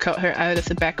lazy to cut her out of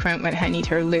the background when I need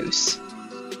her loose.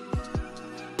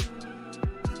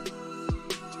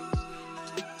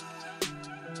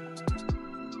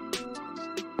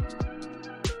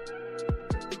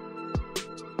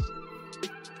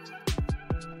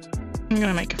 I'm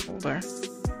gonna make a folder.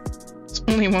 There's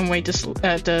only one way to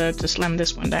slam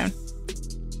this one down.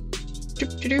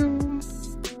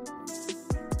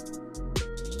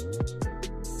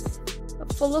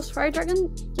 A full lost fire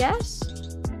dragon? Yes.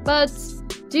 But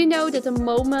do you know that the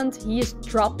moment he is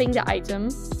dropping the item,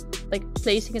 like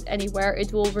placing it anywhere,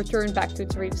 it will return back to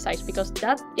its real size, because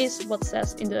that is what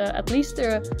says in the at least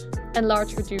the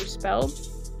enlarge reduce spell.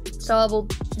 So I will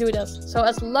do this. So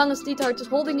as long as Dsart is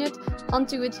holding it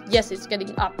onto it, yes, it's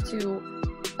getting up to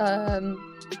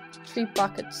 3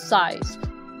 bucket size.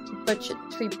 Budget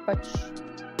 3 budget.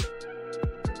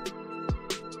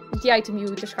 The item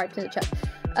you described in the chat.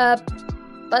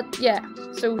 But yeah,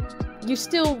 so you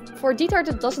still, for Dsart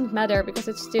it doesn't matter, because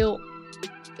it still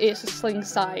is a sling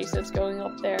size that's going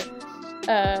up there.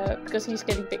 Because he's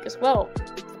getting big as well.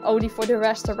 Only for the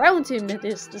rest around him it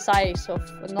is the size of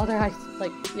another item,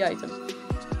 like the item.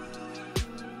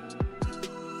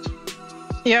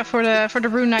 Yeah, for the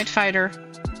Rune Knight fighter.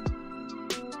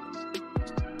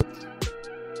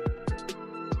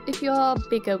 If you are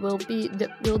bigger, will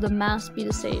the mass be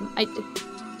the same?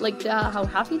 Like how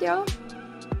heavy they are?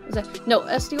 No,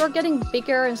 as you are getting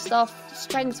bigger and stuff,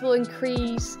 strength will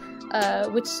increase.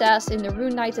 Which says in the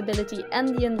Rune Knight ability and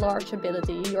the Enlarge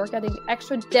ability, you're getting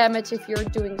extra damage if you're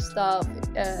doing stuff,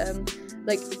 and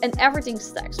everything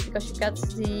stacks, because you get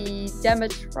the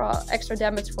damage extra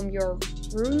damage from your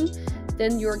rune,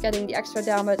 then you're getting the extra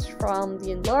damage from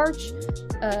the Enlarge,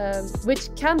 which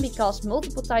can be cast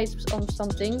multiple times on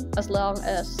something, as long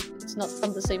as it's not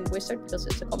from the same wizard, because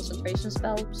it's a concentration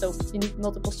spell, so you need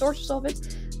multiple sources of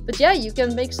it. But yeah, you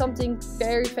can make something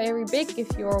very, very big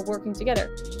if you're working together.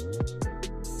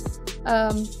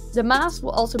 The mass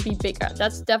will also be bigger.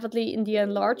 That's definitely in the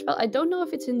Enlarge spell. I don't know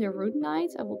if it's in the Rune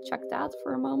Knight. I will check that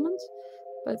for a moment.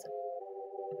 But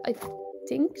I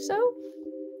think so.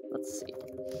 Let's see.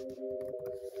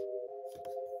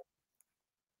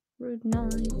 Rune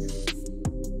Knight.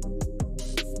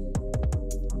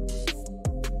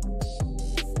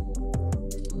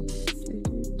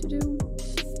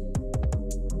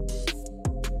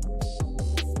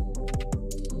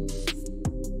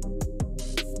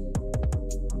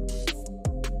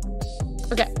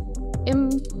 Okay, in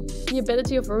the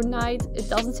ability of Rune Knight, it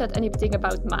doesn't say anything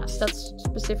about mass. That's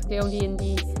specifically only in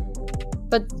the...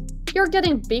 But you're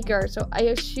getting bigger, so I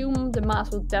assume the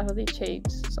mass will definitely change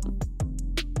some.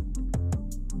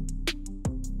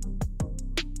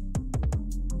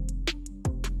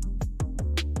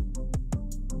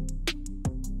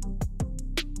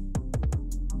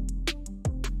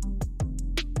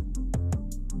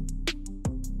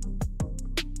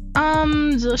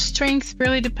 The strength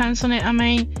really depends on it. I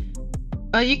mean,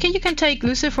 you can take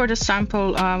Lucifer for the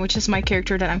sample, which is my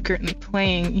character that I'm currently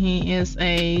playing. He is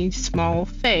a small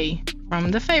Fae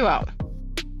from the Feywild,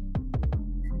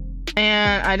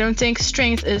 and I don't think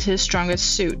strength is his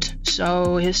strongest suit.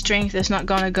 So his strength is not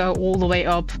gonna go all the way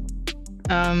up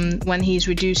when he's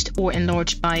reduced or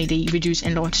enlarged by the reduce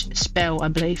enlarge spell, I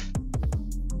believe.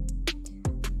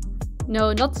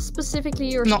 No, not specifically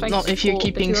your strength. Not if you're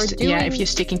keeping, yeah, if you're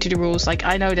sticking to the rules. Like,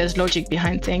 I know there's logic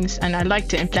behind things, and I like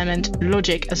to implement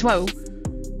logic as well.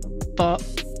 But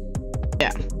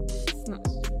yeah.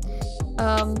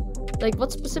 Nice. Like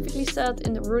what specifically said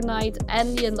in the Rune Knight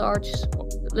and the Enlarge.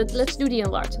 Let's do the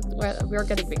Enlarge. We're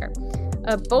getting bigger.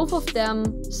 Both of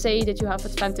them say that you have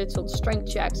advantage on strength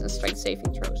checks and strength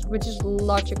saving throws, which is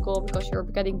logical because you're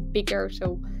getting bigger,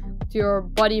 so your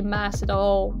body mass at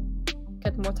all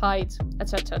get more tight,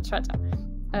 etc, etc.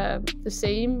 The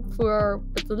same for,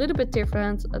 but a little bit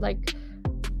different, like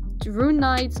the Rune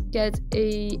Knight get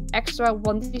a extra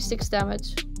 1d6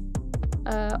 damage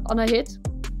on a hit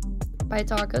by a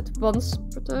target once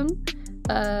per turn,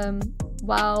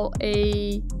 while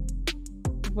a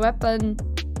weapon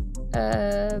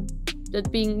that's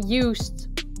being used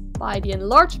by the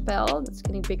Enlarge spell, that's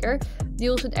getting bigger,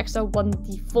 deals an extra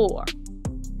 1d4.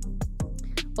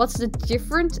 What's the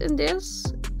difference in this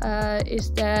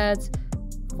is that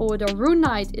for the Rune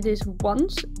Knight it is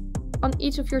once on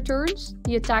each of your turns.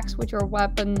 The attacks with your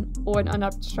weapon or an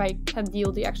unarmed strike can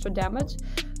deal the extra damage,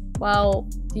 while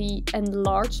the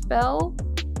Enlarge spell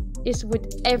is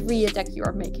with every attack you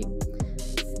are making.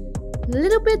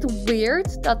 little bit weird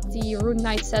that the Rune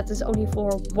Knight set is only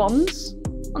for once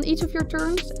on each of your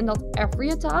turns and not every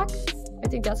attack. I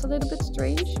think that's a little bit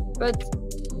strange, but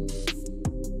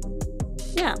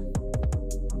yeah.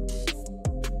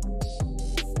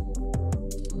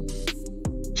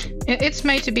 It's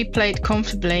made to be played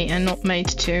comfortably and not made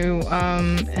to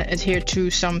adhere to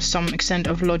some extent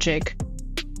of logic.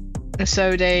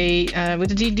 So they, with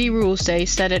the D&D rules, they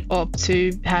set it up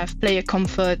to have player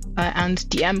comfort and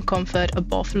DM comfort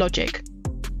above logic.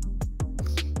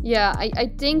 Yeah,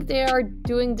 I think they are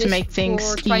doing this to make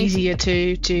things easier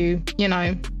to you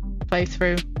know, play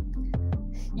through.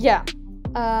 Yeah.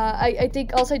 I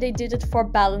think also they did it for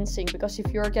balancing, because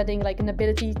if you're getting like an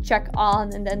ability check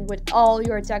on and then with all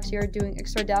your attacks you're doing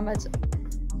extra damage,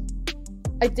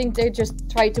 I think they just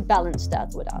try to balance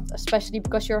that with that, especially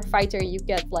because you're a fighter, you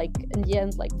get like in the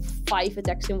end like 5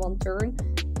 attacks in one turn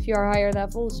if you're a higher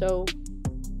level, so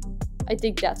I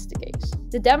think that's the case.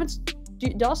 The damage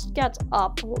does get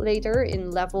up later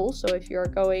in level, so if you're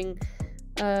going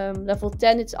level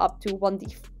 10 it's up to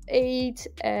 1d8,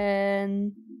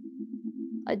 and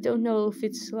I don't know if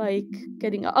it's like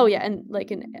getting... Oh yeah, and like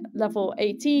in level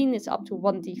 18, it's up to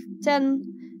 1d10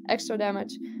 extra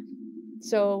damage.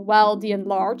 So while the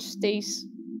enlarge stays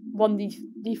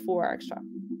 1d4 extra.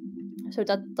 So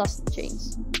that doesn't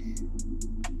change.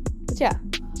 But yeah.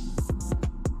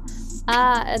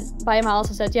 And Bayama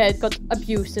also said, yeah, it got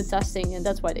abused in testing, and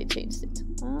that's why they changed it.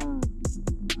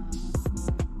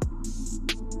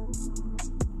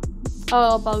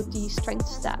 Oh, about the strength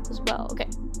stat as well. Okay.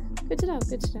 Good to know,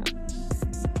 good to know.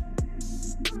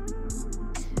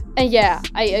 And yeah,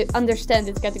 I understand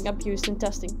it's getting abused in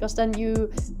testing, because then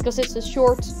because it's a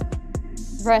short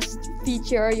rest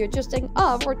feature, you're just saying,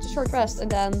 oh, we're at a short rest,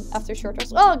 and then after short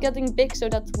rest, oh, getting big so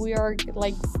that we are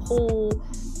like pull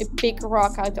a big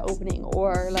rock out the opening,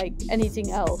 or like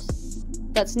anything else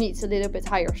that needs a little bit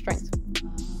higher strength.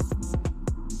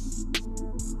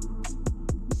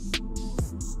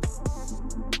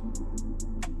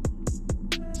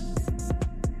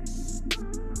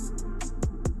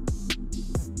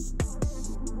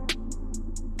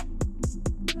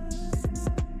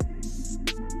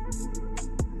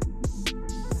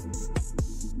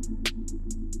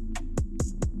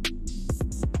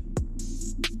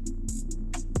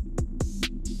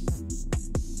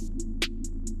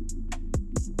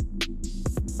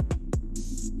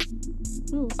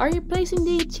 Are you placing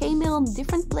the chainmail in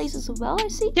different places as well, I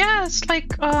see? Yeah, it's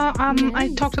like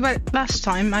I talked about it last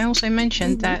time. I also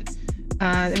mentioned that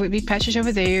there would be patches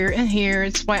over there and here.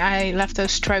 It's why I left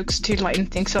those strokes to lighten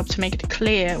things up, to make it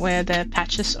clear where the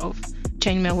patches of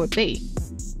chainmail would be.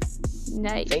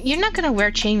 Nice. You're not gonna wear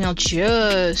chainmail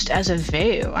just as a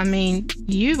veil. I mean,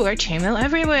 you wear chainmail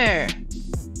everywhere.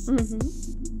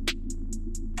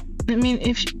 I mean,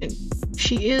 if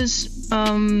she is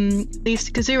at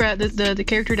least Kazzira, the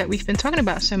character that we've been talking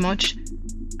about so much,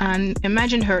 and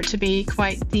imagine her to be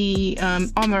quite the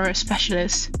armor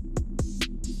specialist.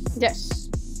 Yes.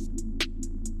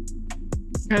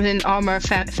 And then armor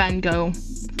fangirl.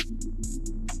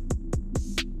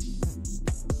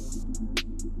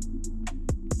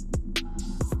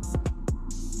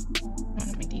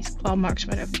 Let me these claw marks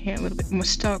right over here a little bit more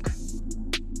stuck.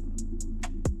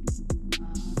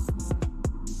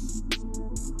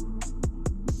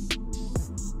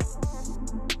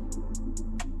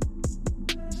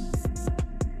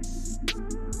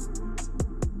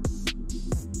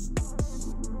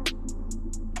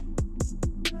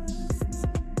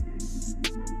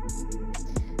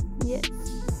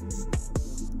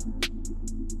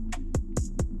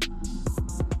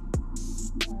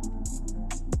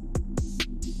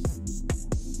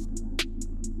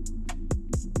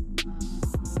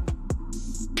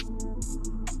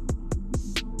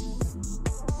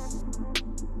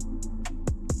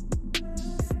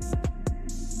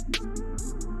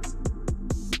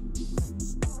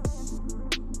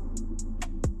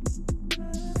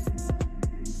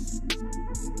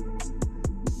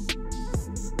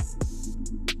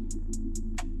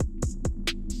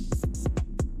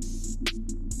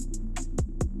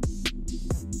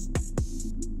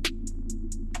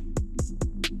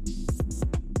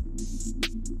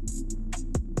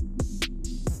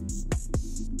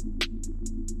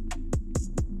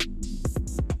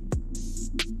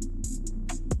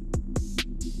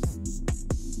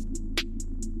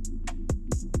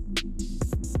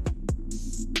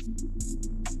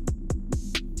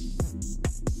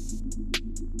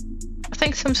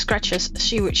 Some scratches.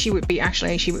 She would be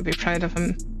proud of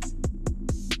him.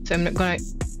 So I'm not gonna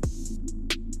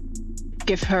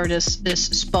give her this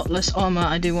spotless armor.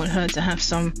 I do want her to have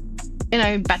some, you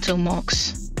know, battle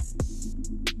marks.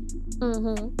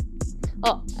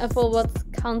 Oh, and for what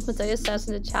Count Mateo says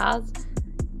in the chat,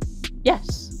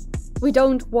 yes, we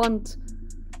don't want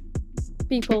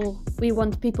people. We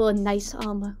want people in nice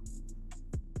armor.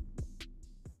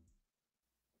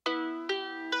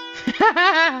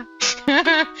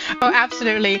 Oh,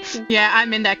 absolutely. Yeah,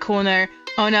 I'm in that corner.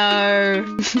 Oh no.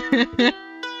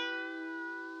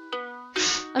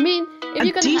 I mean, if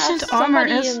you can decent have armor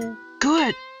somebody is in...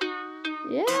 good.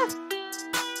 Yeah.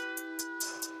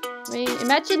 I mean,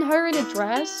 imagine her in a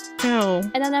dress. No.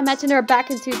 And then imagine her back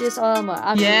into this armor.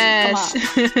 I mean, Yes.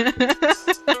 come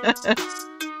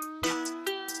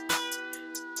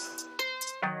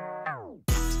on.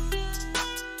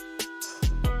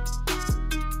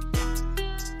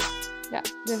 Yeah,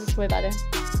 this is way better.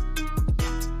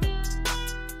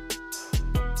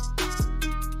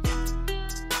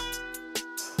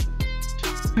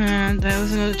 And there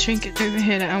was another trinket over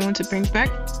here that I want to bring back.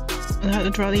 I had to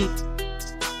draw the...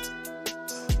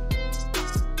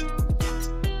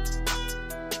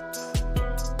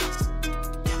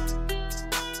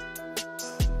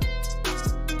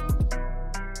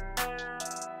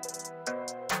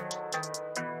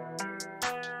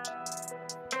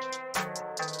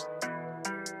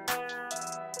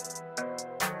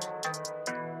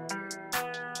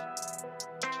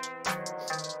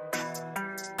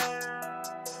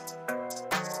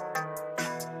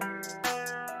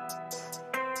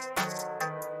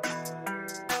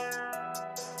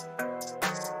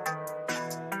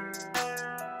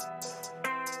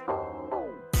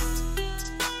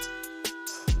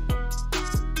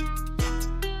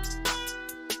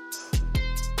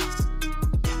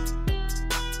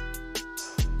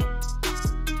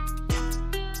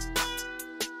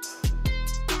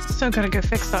 Still gotta go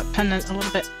fix that pendant a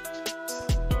little bit.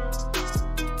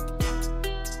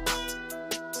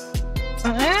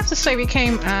 I have to say we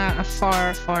came a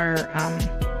far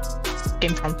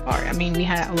came from far. I mean, we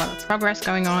had a lot of progress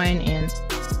going on and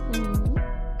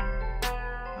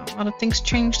a lot of things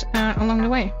changed along the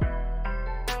way.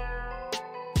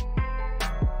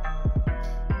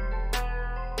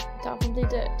 Definitely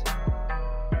did.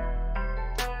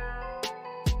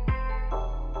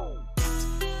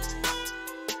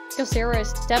 Kazzira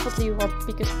is definitely our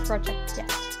biggest project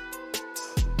yet.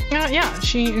 Yeah,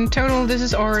 in total this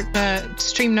is our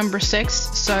stream number 6,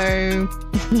 so... I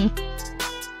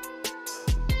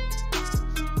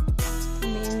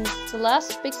mean, the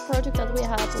last big project that we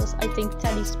had was, I think,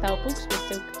 Teddy Spellbooks,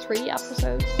 which took 3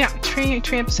 episodes. Yeah, three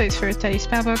episodes for Teddy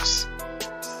Spellbooks.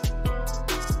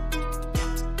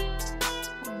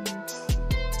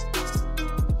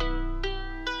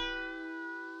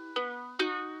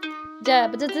 Yeah,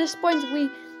 but at this point we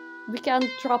can't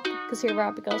drop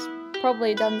Kazzira because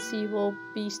probably then she will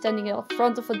be standing in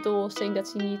front of a door saying that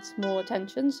she needs more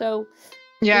attention, so...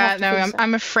 Yeah, no,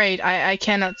 I'm afraid I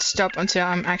cannot stop until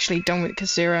I'm actually done with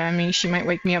Kazzira. I mean, she might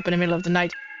wake me up in the middle of the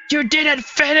night. You didn't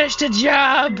finish the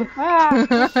job!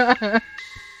 Ah.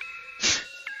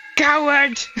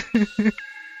 Coward!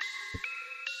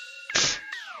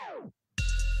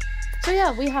 So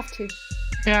yeah, we have to.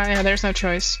 Yeah, there's no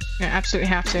choice. Yeah, absolutely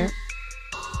have to.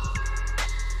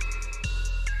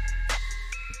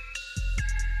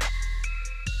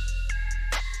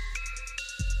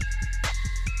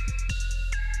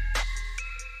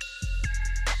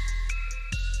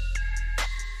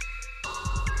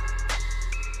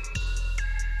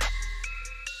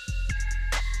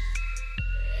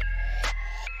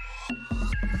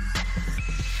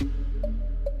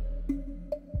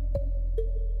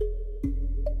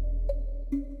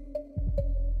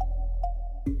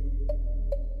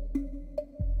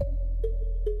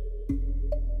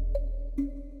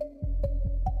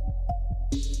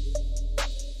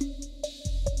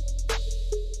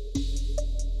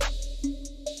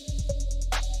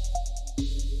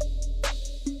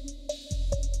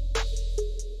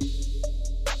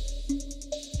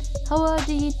 How are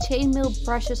the chainmail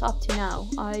brushes up to now?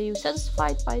 Are you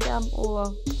satisfied by them,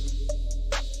 or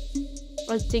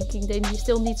are you thinking they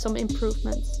still need some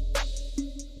improvements?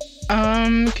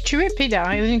 Could you repeat that?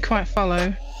 I didn't quite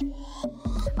follow.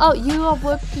 Oh, you are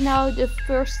working now the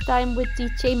first time with the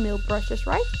chainmail brushes,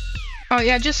 right? Oh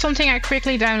yeah, just something I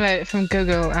quickly downloaded from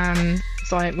Google,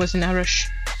 so I was in a rush.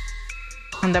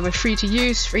 And they were free to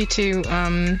use, free to,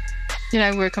 you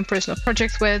know, work on personal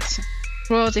projects with.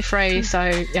 Royalty free,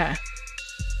 so yeah.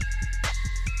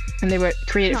 And they were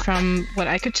created from what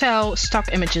I could tell,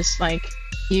 stock images. Like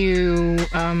you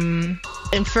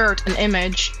invert an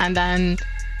image and then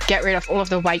get rid of all of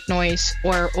the white noise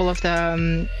or all of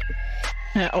the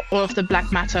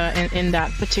black matter in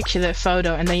that particular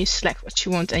photo, and then you select what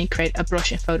you want and you create a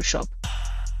brush in Photoshop.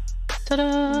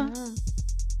 Ta-da!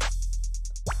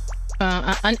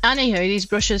 And anyhow, these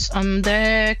brushes,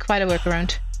 they're quite a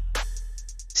workaround.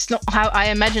 It's not how I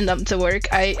imagined them to work.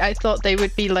 I thought they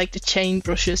would be like the chain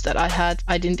brushes that I had.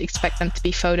 I didn't expect them to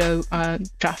be photo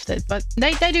drafted, but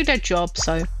they do their job,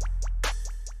 so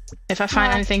if I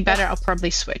find anything better, I'll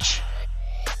probably switch.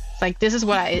 Like, this is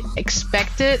what I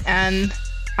expected, and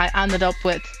I ended up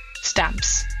with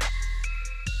stamps.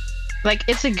 Like,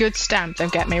 it's a good stamp,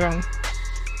 don't get me wrong.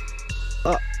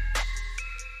 But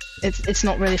it's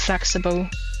not really flexible.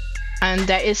 And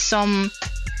there is some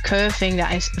curving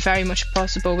that is very much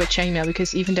possible with chainmail,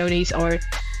 because even though these are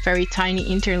very tiny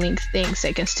interlinked things,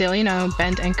 they can still, you know,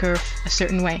 bend and curve a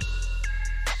certain way.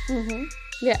 Mm-hmm.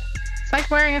 Yeah. It's like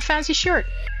wearing a fancy shirt.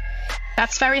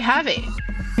 That's very heavy.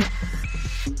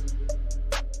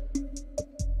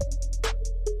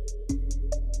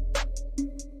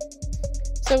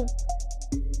 So,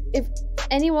 if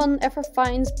anyone ever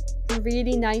finds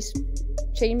really nice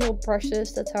chainmail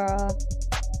brushes that are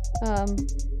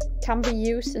can be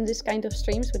used in this kind of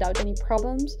streams without any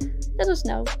problems, let us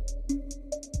know.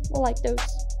 We'll like those.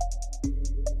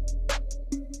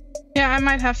 Yeah, I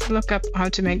might have to look up how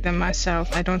to make them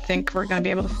myself. I don't think we're gonna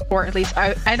be able to, or at least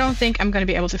I don't think I'm gonna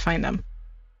be able to find them.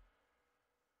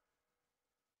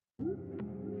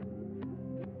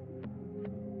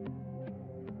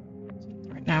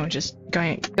 Right now, I'm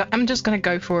just gonna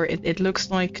go for it. It looks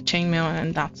like chainmail,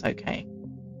 and that's okay.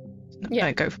 I'm not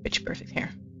gonna go for pitch perfect here.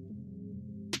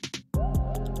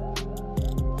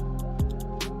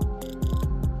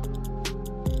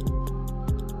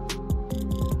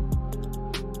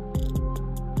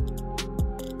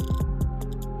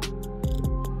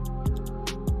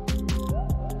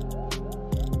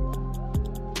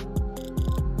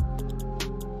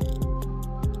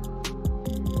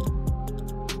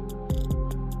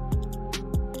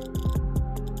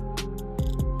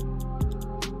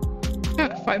 Oh,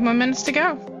 5 more minutes to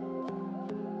go.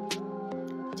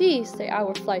 Geez, the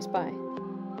hour flies by.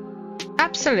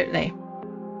 Absolutely.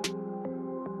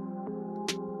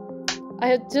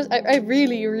 I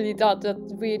really thought that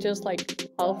we just like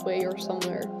halfway or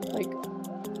somewhere. Like,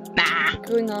 nah.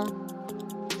 Going on.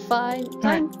 Fine.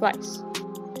 Time flies.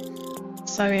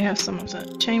 So we have some of the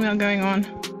chainmail going on.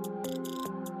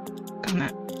 On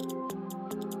that.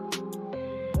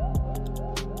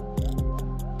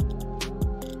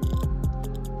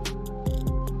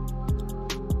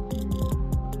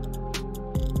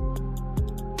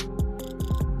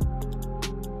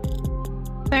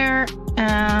 There,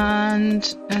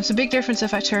 and there's a big difference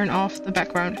if I turn off the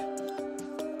background.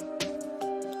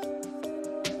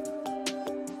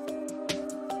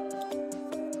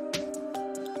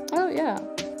 Oh yeah,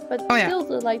 but still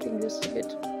the lighting is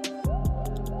good.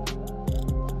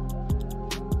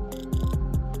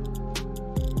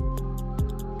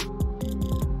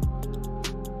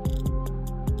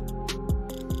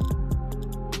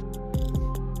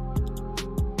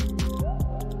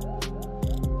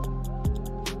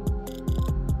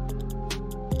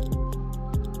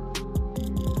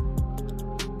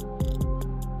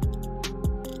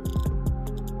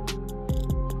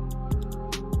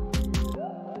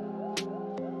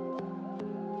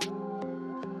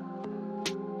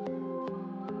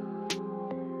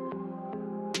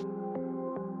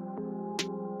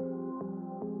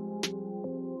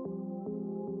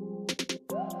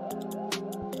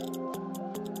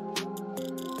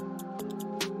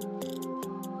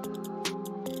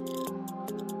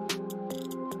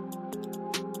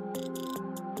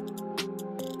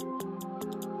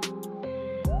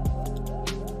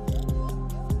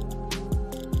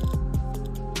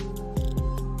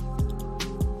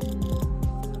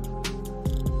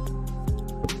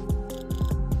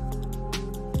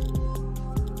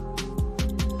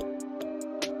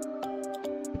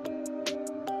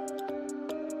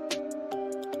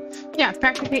 Yeah,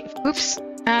 practically,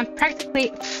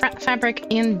 practically fabric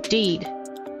indeed.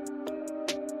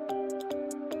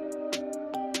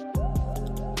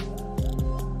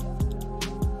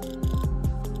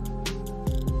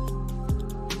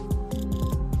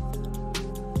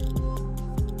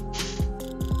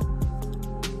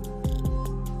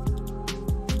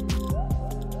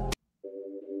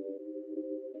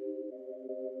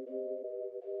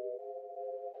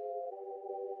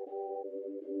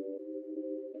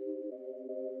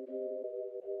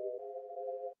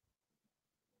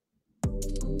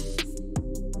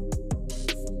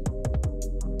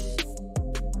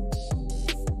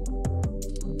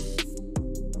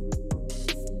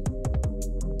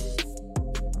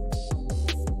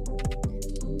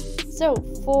 So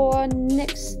for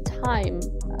next time,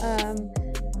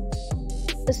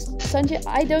 Sansji,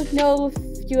 I don't know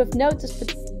if you have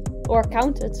noticed or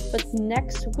counted, but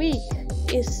next week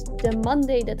is the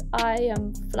Monday that I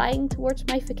am flying towards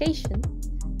my vacation.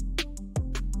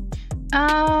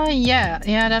 Yeah,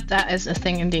 that is a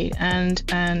thing indeed, and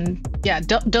yeah,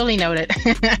 duly noted.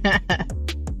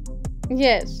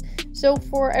 Yes. So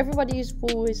for everybody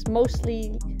who is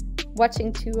mostly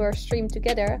watching to our stream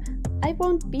together, I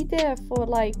won't be there for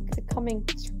like the coming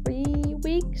 3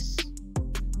 weeks.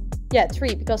 Yeah,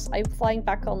 3, because I'm flying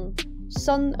back on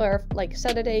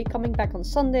Saturday, coming back on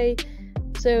Sunday.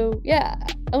 So yeah,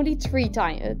 only 3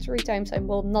 times I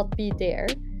will not be there.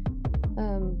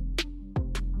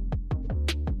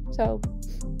 So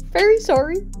very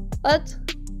sorry, but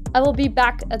I will be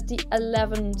back at the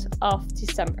 11th of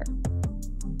December.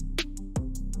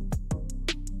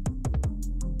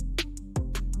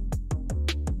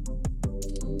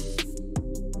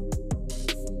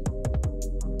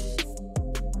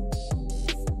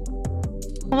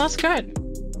 Well, that's good.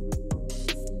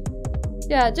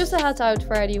 Yeah, just a heads out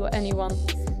for anyone.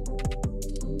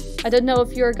 I don't know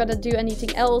if you're gonna do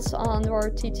anything else on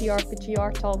your TTRPG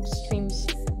Art Talk streams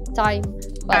time.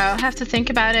 But I'll have to think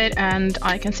about it, and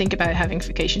I can think about having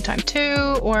vacation time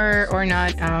too, or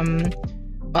not.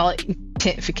 Well,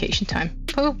 vacation time.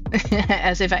 Pooh.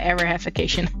 As if I ever have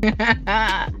vacation.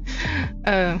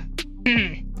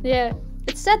 Yeah,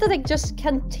 it's sad that I just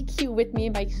can't take you with me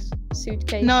in my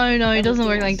suitcase. No, it doesn't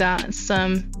work like that. It's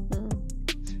to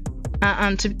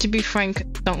be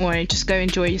frank, don't worry, just go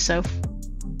enjoy yourself.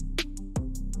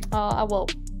 I will.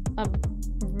 I'm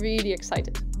really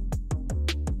excited.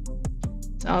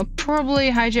 So I'll probably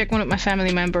hijack one of my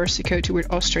family members to go to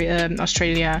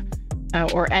Australia,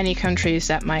 or any countries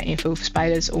that might involve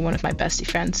spiders, or one of my bestie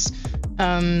friends,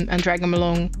 and drag them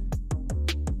along.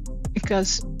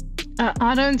 Because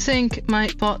I don't think my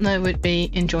partner would be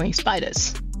enjoying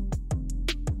spiders.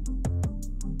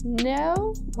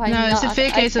 No? Why no, not? It's a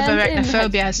fair case of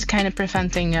arachnophobia is kind of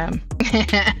preventing a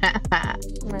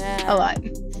lot.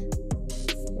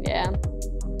 Yeah.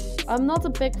 I'm not a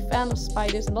big fan of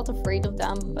spiders. I'm not afraid of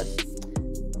them, but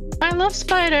I love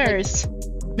spiders.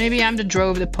 Maybe I'm the drow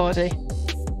of the party.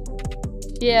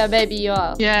 Yeah, maybe you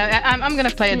are. Yeah, I'm gonna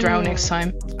play a drow next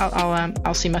time.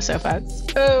 I'll see myself out.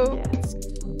 Oh. Yes.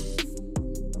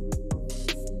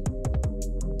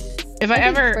 If I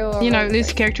ever,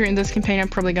 lose a character in this campaign, I'm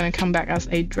probably gonna come back as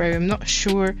a drow. I'm not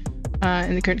sure.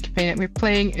 In the current campaign that we're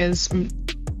playing is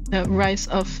Rise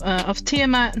of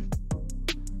Tiamat.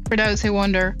 For those who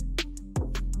wonder.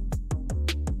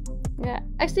 Yeah,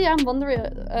 actually, I'm wondering.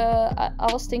 I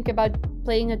was thinking about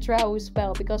playing a drow as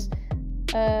well, because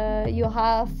you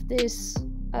have this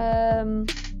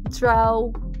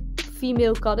drow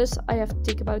female goddess. I have to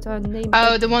think about her name.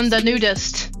 Oh, the one, the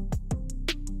nudist.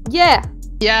 Yeah.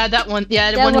 Yeah, that one.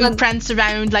 Yeah, the one who prance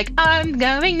around like, I'm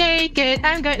going naked.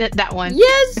 I'm going. That one.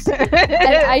 Yes. And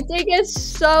I think it's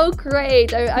so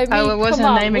great. I mean, what was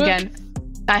her name again?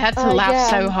 I had to laugh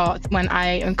so hard when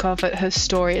I uncovered her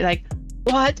story. Like,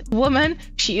 what woman?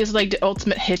 She is like the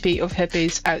ultimate hippie of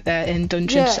hippies out there in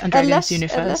Dungeons and Dragons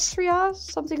universe. Alestria,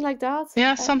 something like that.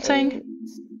 Yeah, something.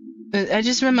 I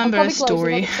just remember a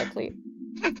story. Exactly.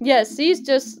 Yes, she's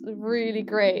just really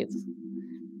great.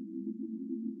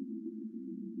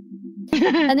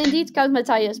 And indeed, Count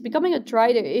Matthias, becoming a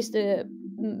Drider is the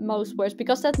most worst,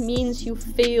 because that means you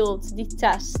failed the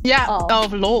test. Yeah,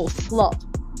 of Loth. Blood.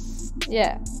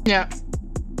 Yeah. Yeah.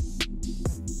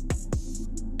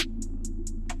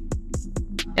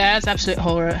 Yeah, it's absolute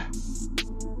horror.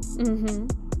 Mm-hmm.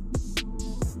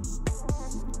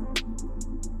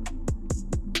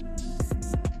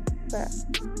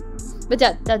 But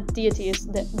yeah, that deity is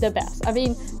the best. I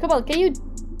mean, come on, can you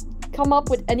come up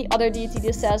with any other deity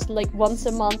that says like once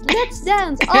a month, let's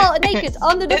dance all naked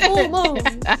under the full moon?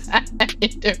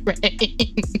 In the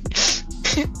rain.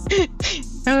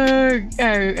 oh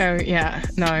yeah,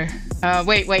 no.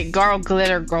 Wait, Garl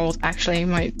Glitter Gold actually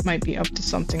might be up to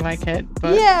something like it,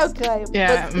 but yeah, okay.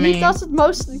 Yeah, but he does it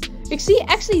mostly. He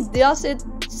actually does it,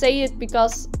 say it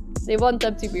because they want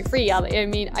them to be free. I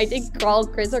mean, I think Garl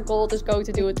Glitter Gold is going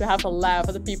to do it to have a laugh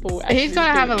at the people. He's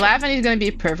gonna have a laugh, and he's gonna be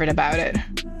a pervert about it.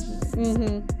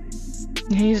 Mm-hmm.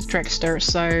 He's a trickster,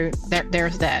 so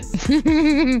there's that.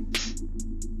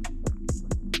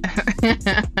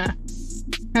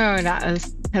 Oh, that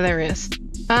is hilarious.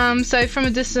 So from a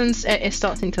distance, it is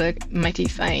starting to look mighty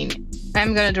fine.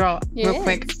 I'm gonna draw real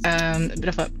quick a bit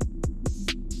of a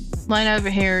line over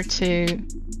here to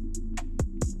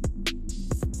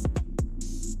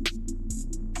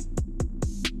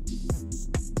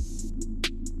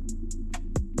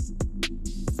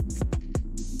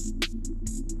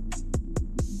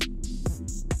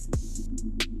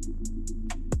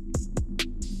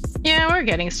yeah, we're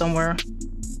getting somewhere.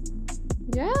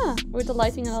 Yeah, with the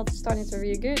lighting and all the starting to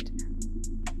really good.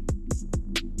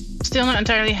 Still not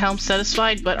entirely helm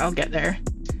satisfied, but I'll get there.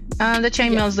 The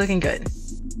chainmail is looking good.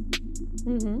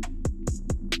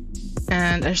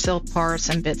 And there's still parts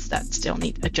and bits that still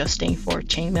need adjusting for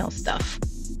chainmail stuff.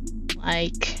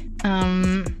 Like,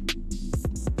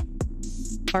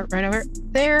 part right over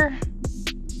there.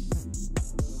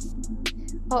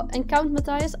 Oh, and Count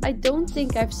Matthias, I don't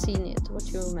think I've seen it, what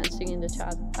you were mentioning in the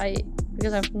chat.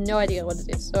 Because I have no idea what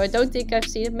it is. So I don't think I've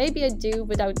seen it. Maybe I do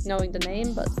without knowing the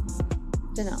name, but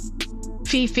I don't know.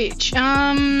 Fitch.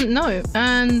 No. No,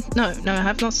 I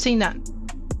have not seen that.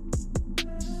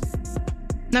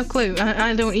 No clue.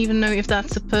 I don't even know if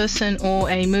that's a person or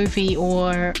a movie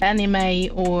or anime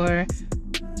or...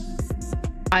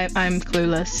 I'm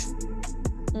clueless.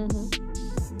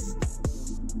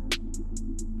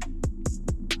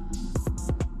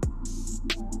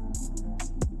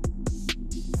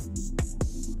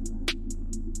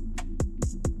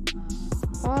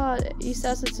 Oh, he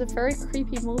says it's a very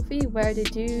creepy movie where they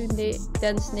do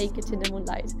dance naked in the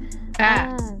moonlight.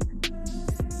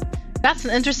 That's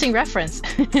an interesting reference.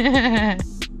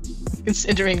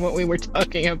 Considering what we were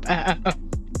talking about.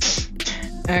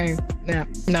 Oh, yeah,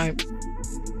 no.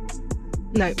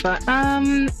 No, but,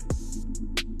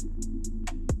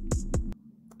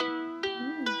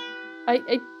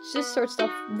 I just searched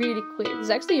up really quick. It's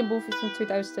actually a movie from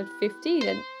 2015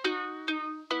 and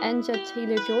Anya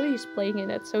Taylor-Joy is playing in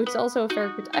it, so it's also a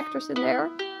very good actress in there.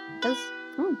 Yes.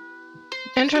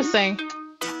 Interesting.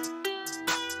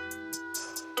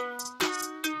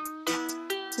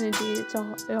 And indeed, it's a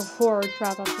horror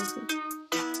drama movie.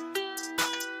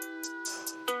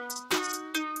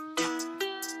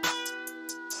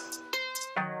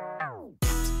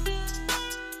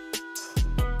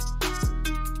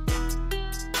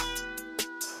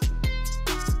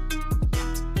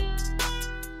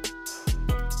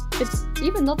 It's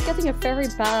even not getting a very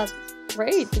bad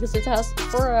grade because it has,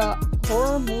 for a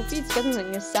horror movie, it's getting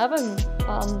like a 7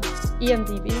 on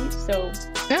IMDb, so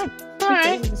yeah,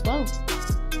 alright as well.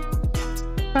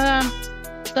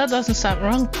 That doesn't sound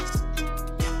wrong.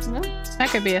 No. That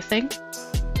could be a thing.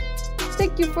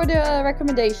 Thank you for the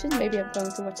recommendation. Maybe I'm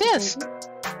going to watch it. Yes.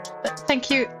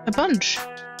 Thank you a bunch.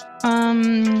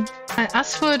 And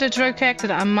as for the drow character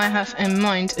that I might have in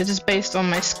mind, it is based on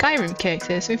my Skyrim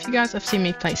character. So if you guys have seen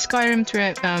me play Skyrim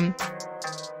throughout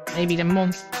maybe the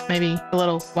month, maybe a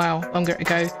little while longer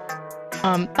ago,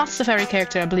 that's the very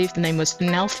character. I believe the name was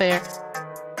Nelfair.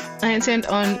 I intend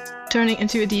on turning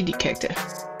into a D&D character.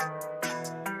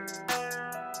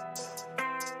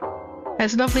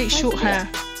 Has lovely short hair.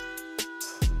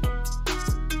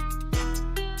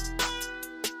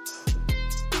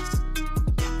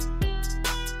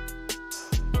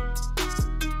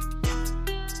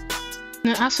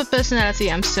 Now, as for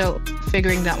personality, I'm still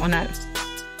figuring that one out.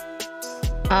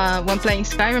 When playing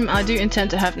Skyrim, I do intend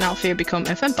to have Nelfair become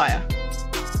a vampire.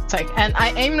 It's like, and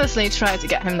I aimlessly try to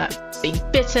get him that being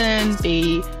bitten,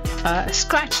 be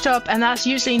scratched up, and that's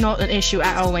usually not an issue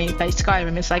at all when you play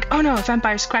Skyrim. It's like, oh no, a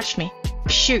vampire scratched me.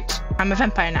 Shoot, I'm a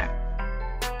vampire now.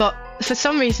 But for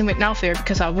some reason with Nelfair,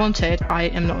 because I want it, I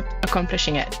am not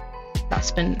accomplishing it.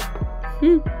 That's been...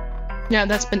 Yeah,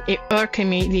 that's been irking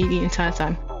me the entire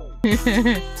time.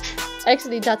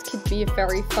 Actually, that could be a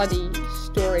very funny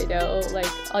story though. Like,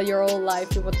 all your whole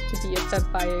life you wanted to be a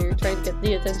vampire, you're trying to get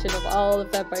the attention of all the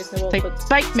vampires in the world, like, but...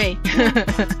 bite me!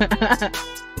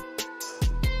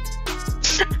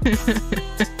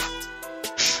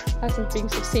 Hasn't been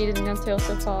succeeding until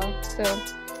so far, so...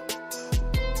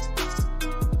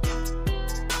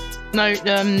 No,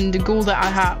 the goal that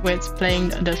I had with playing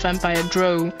the vampire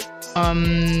drow,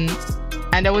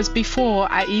 and that was before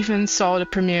I even saw the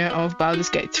premiere of Baldur's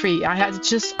Gate 3.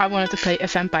 I wanted to play a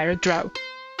vampire drow.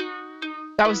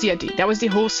 That was the idea. That was the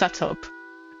whole setup.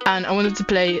 And I wanted to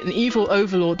play an evil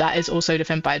overlord that is also the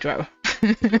vampire drow.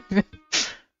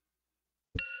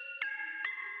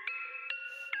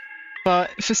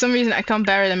 But for some reason I can't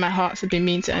bear it in my heart to be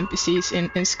mean to NPCs in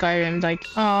Skyrim. Like,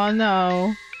 oh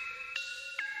no.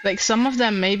 Like, some of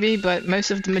them maybe, but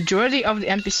the majority of the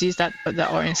NPCs that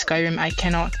are in Skyrim, I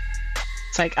cannot.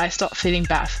 It's like, I start feeling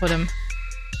bad for them.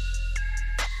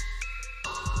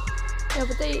 Yeah,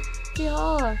 but they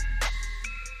are.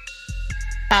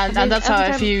 And that's how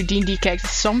I view D&D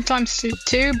characters sometimes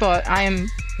too, but I am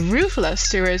ruthless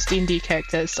towards D&D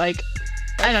characters. Like,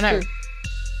 I don't know.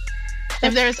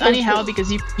 If there is any hell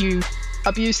because you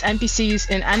abuse NPCs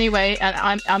in any way,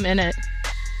 and I'm in it.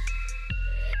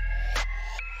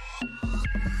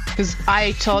 Because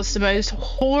I chose the most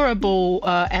horrible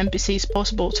NPCs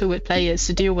possible with players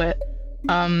to deal with,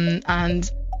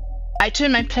 and I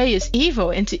turn my players evil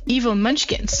into evil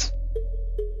munchkins.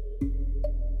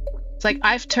 It's like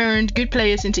I've turned good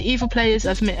players into evil players.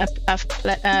 I've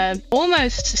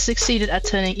almost succeeded at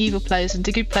turning evil players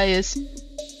into good players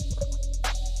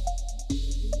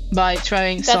by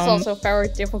throwing some... That's also a very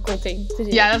difficult thing to do.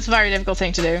 Yeah, that's a very difficult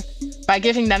thing to do. By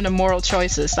giving them the moral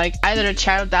choices. Like, either a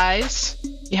child dies,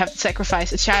 you have to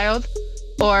sacrifice a child,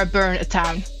 or burn a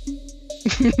town.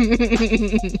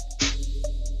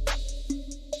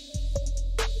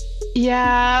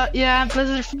 Yeah,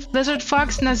 Blizzard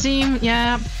Fox, Nazim,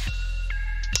 yeah.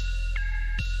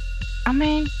 I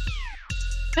mean,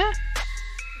 yeah.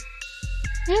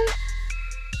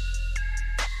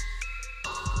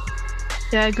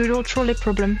 Yeah, good old trolley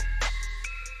problem.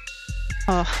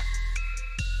 Oh.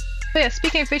 But yeah,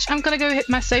 speaking of which, I'm gonna go hit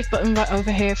my save button right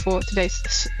over here for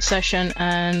today's session,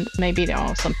 and maybe there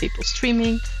are some people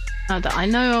streaming that I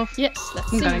know of. Yes,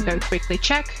 let's see. I'm gonna go quickly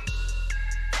check.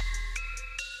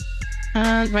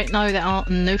 And right now there are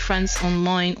no friends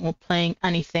online or playing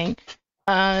anything.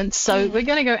 And so we're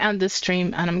gonna go end this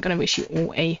stream, and I'm gonna wish you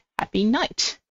all a happy night.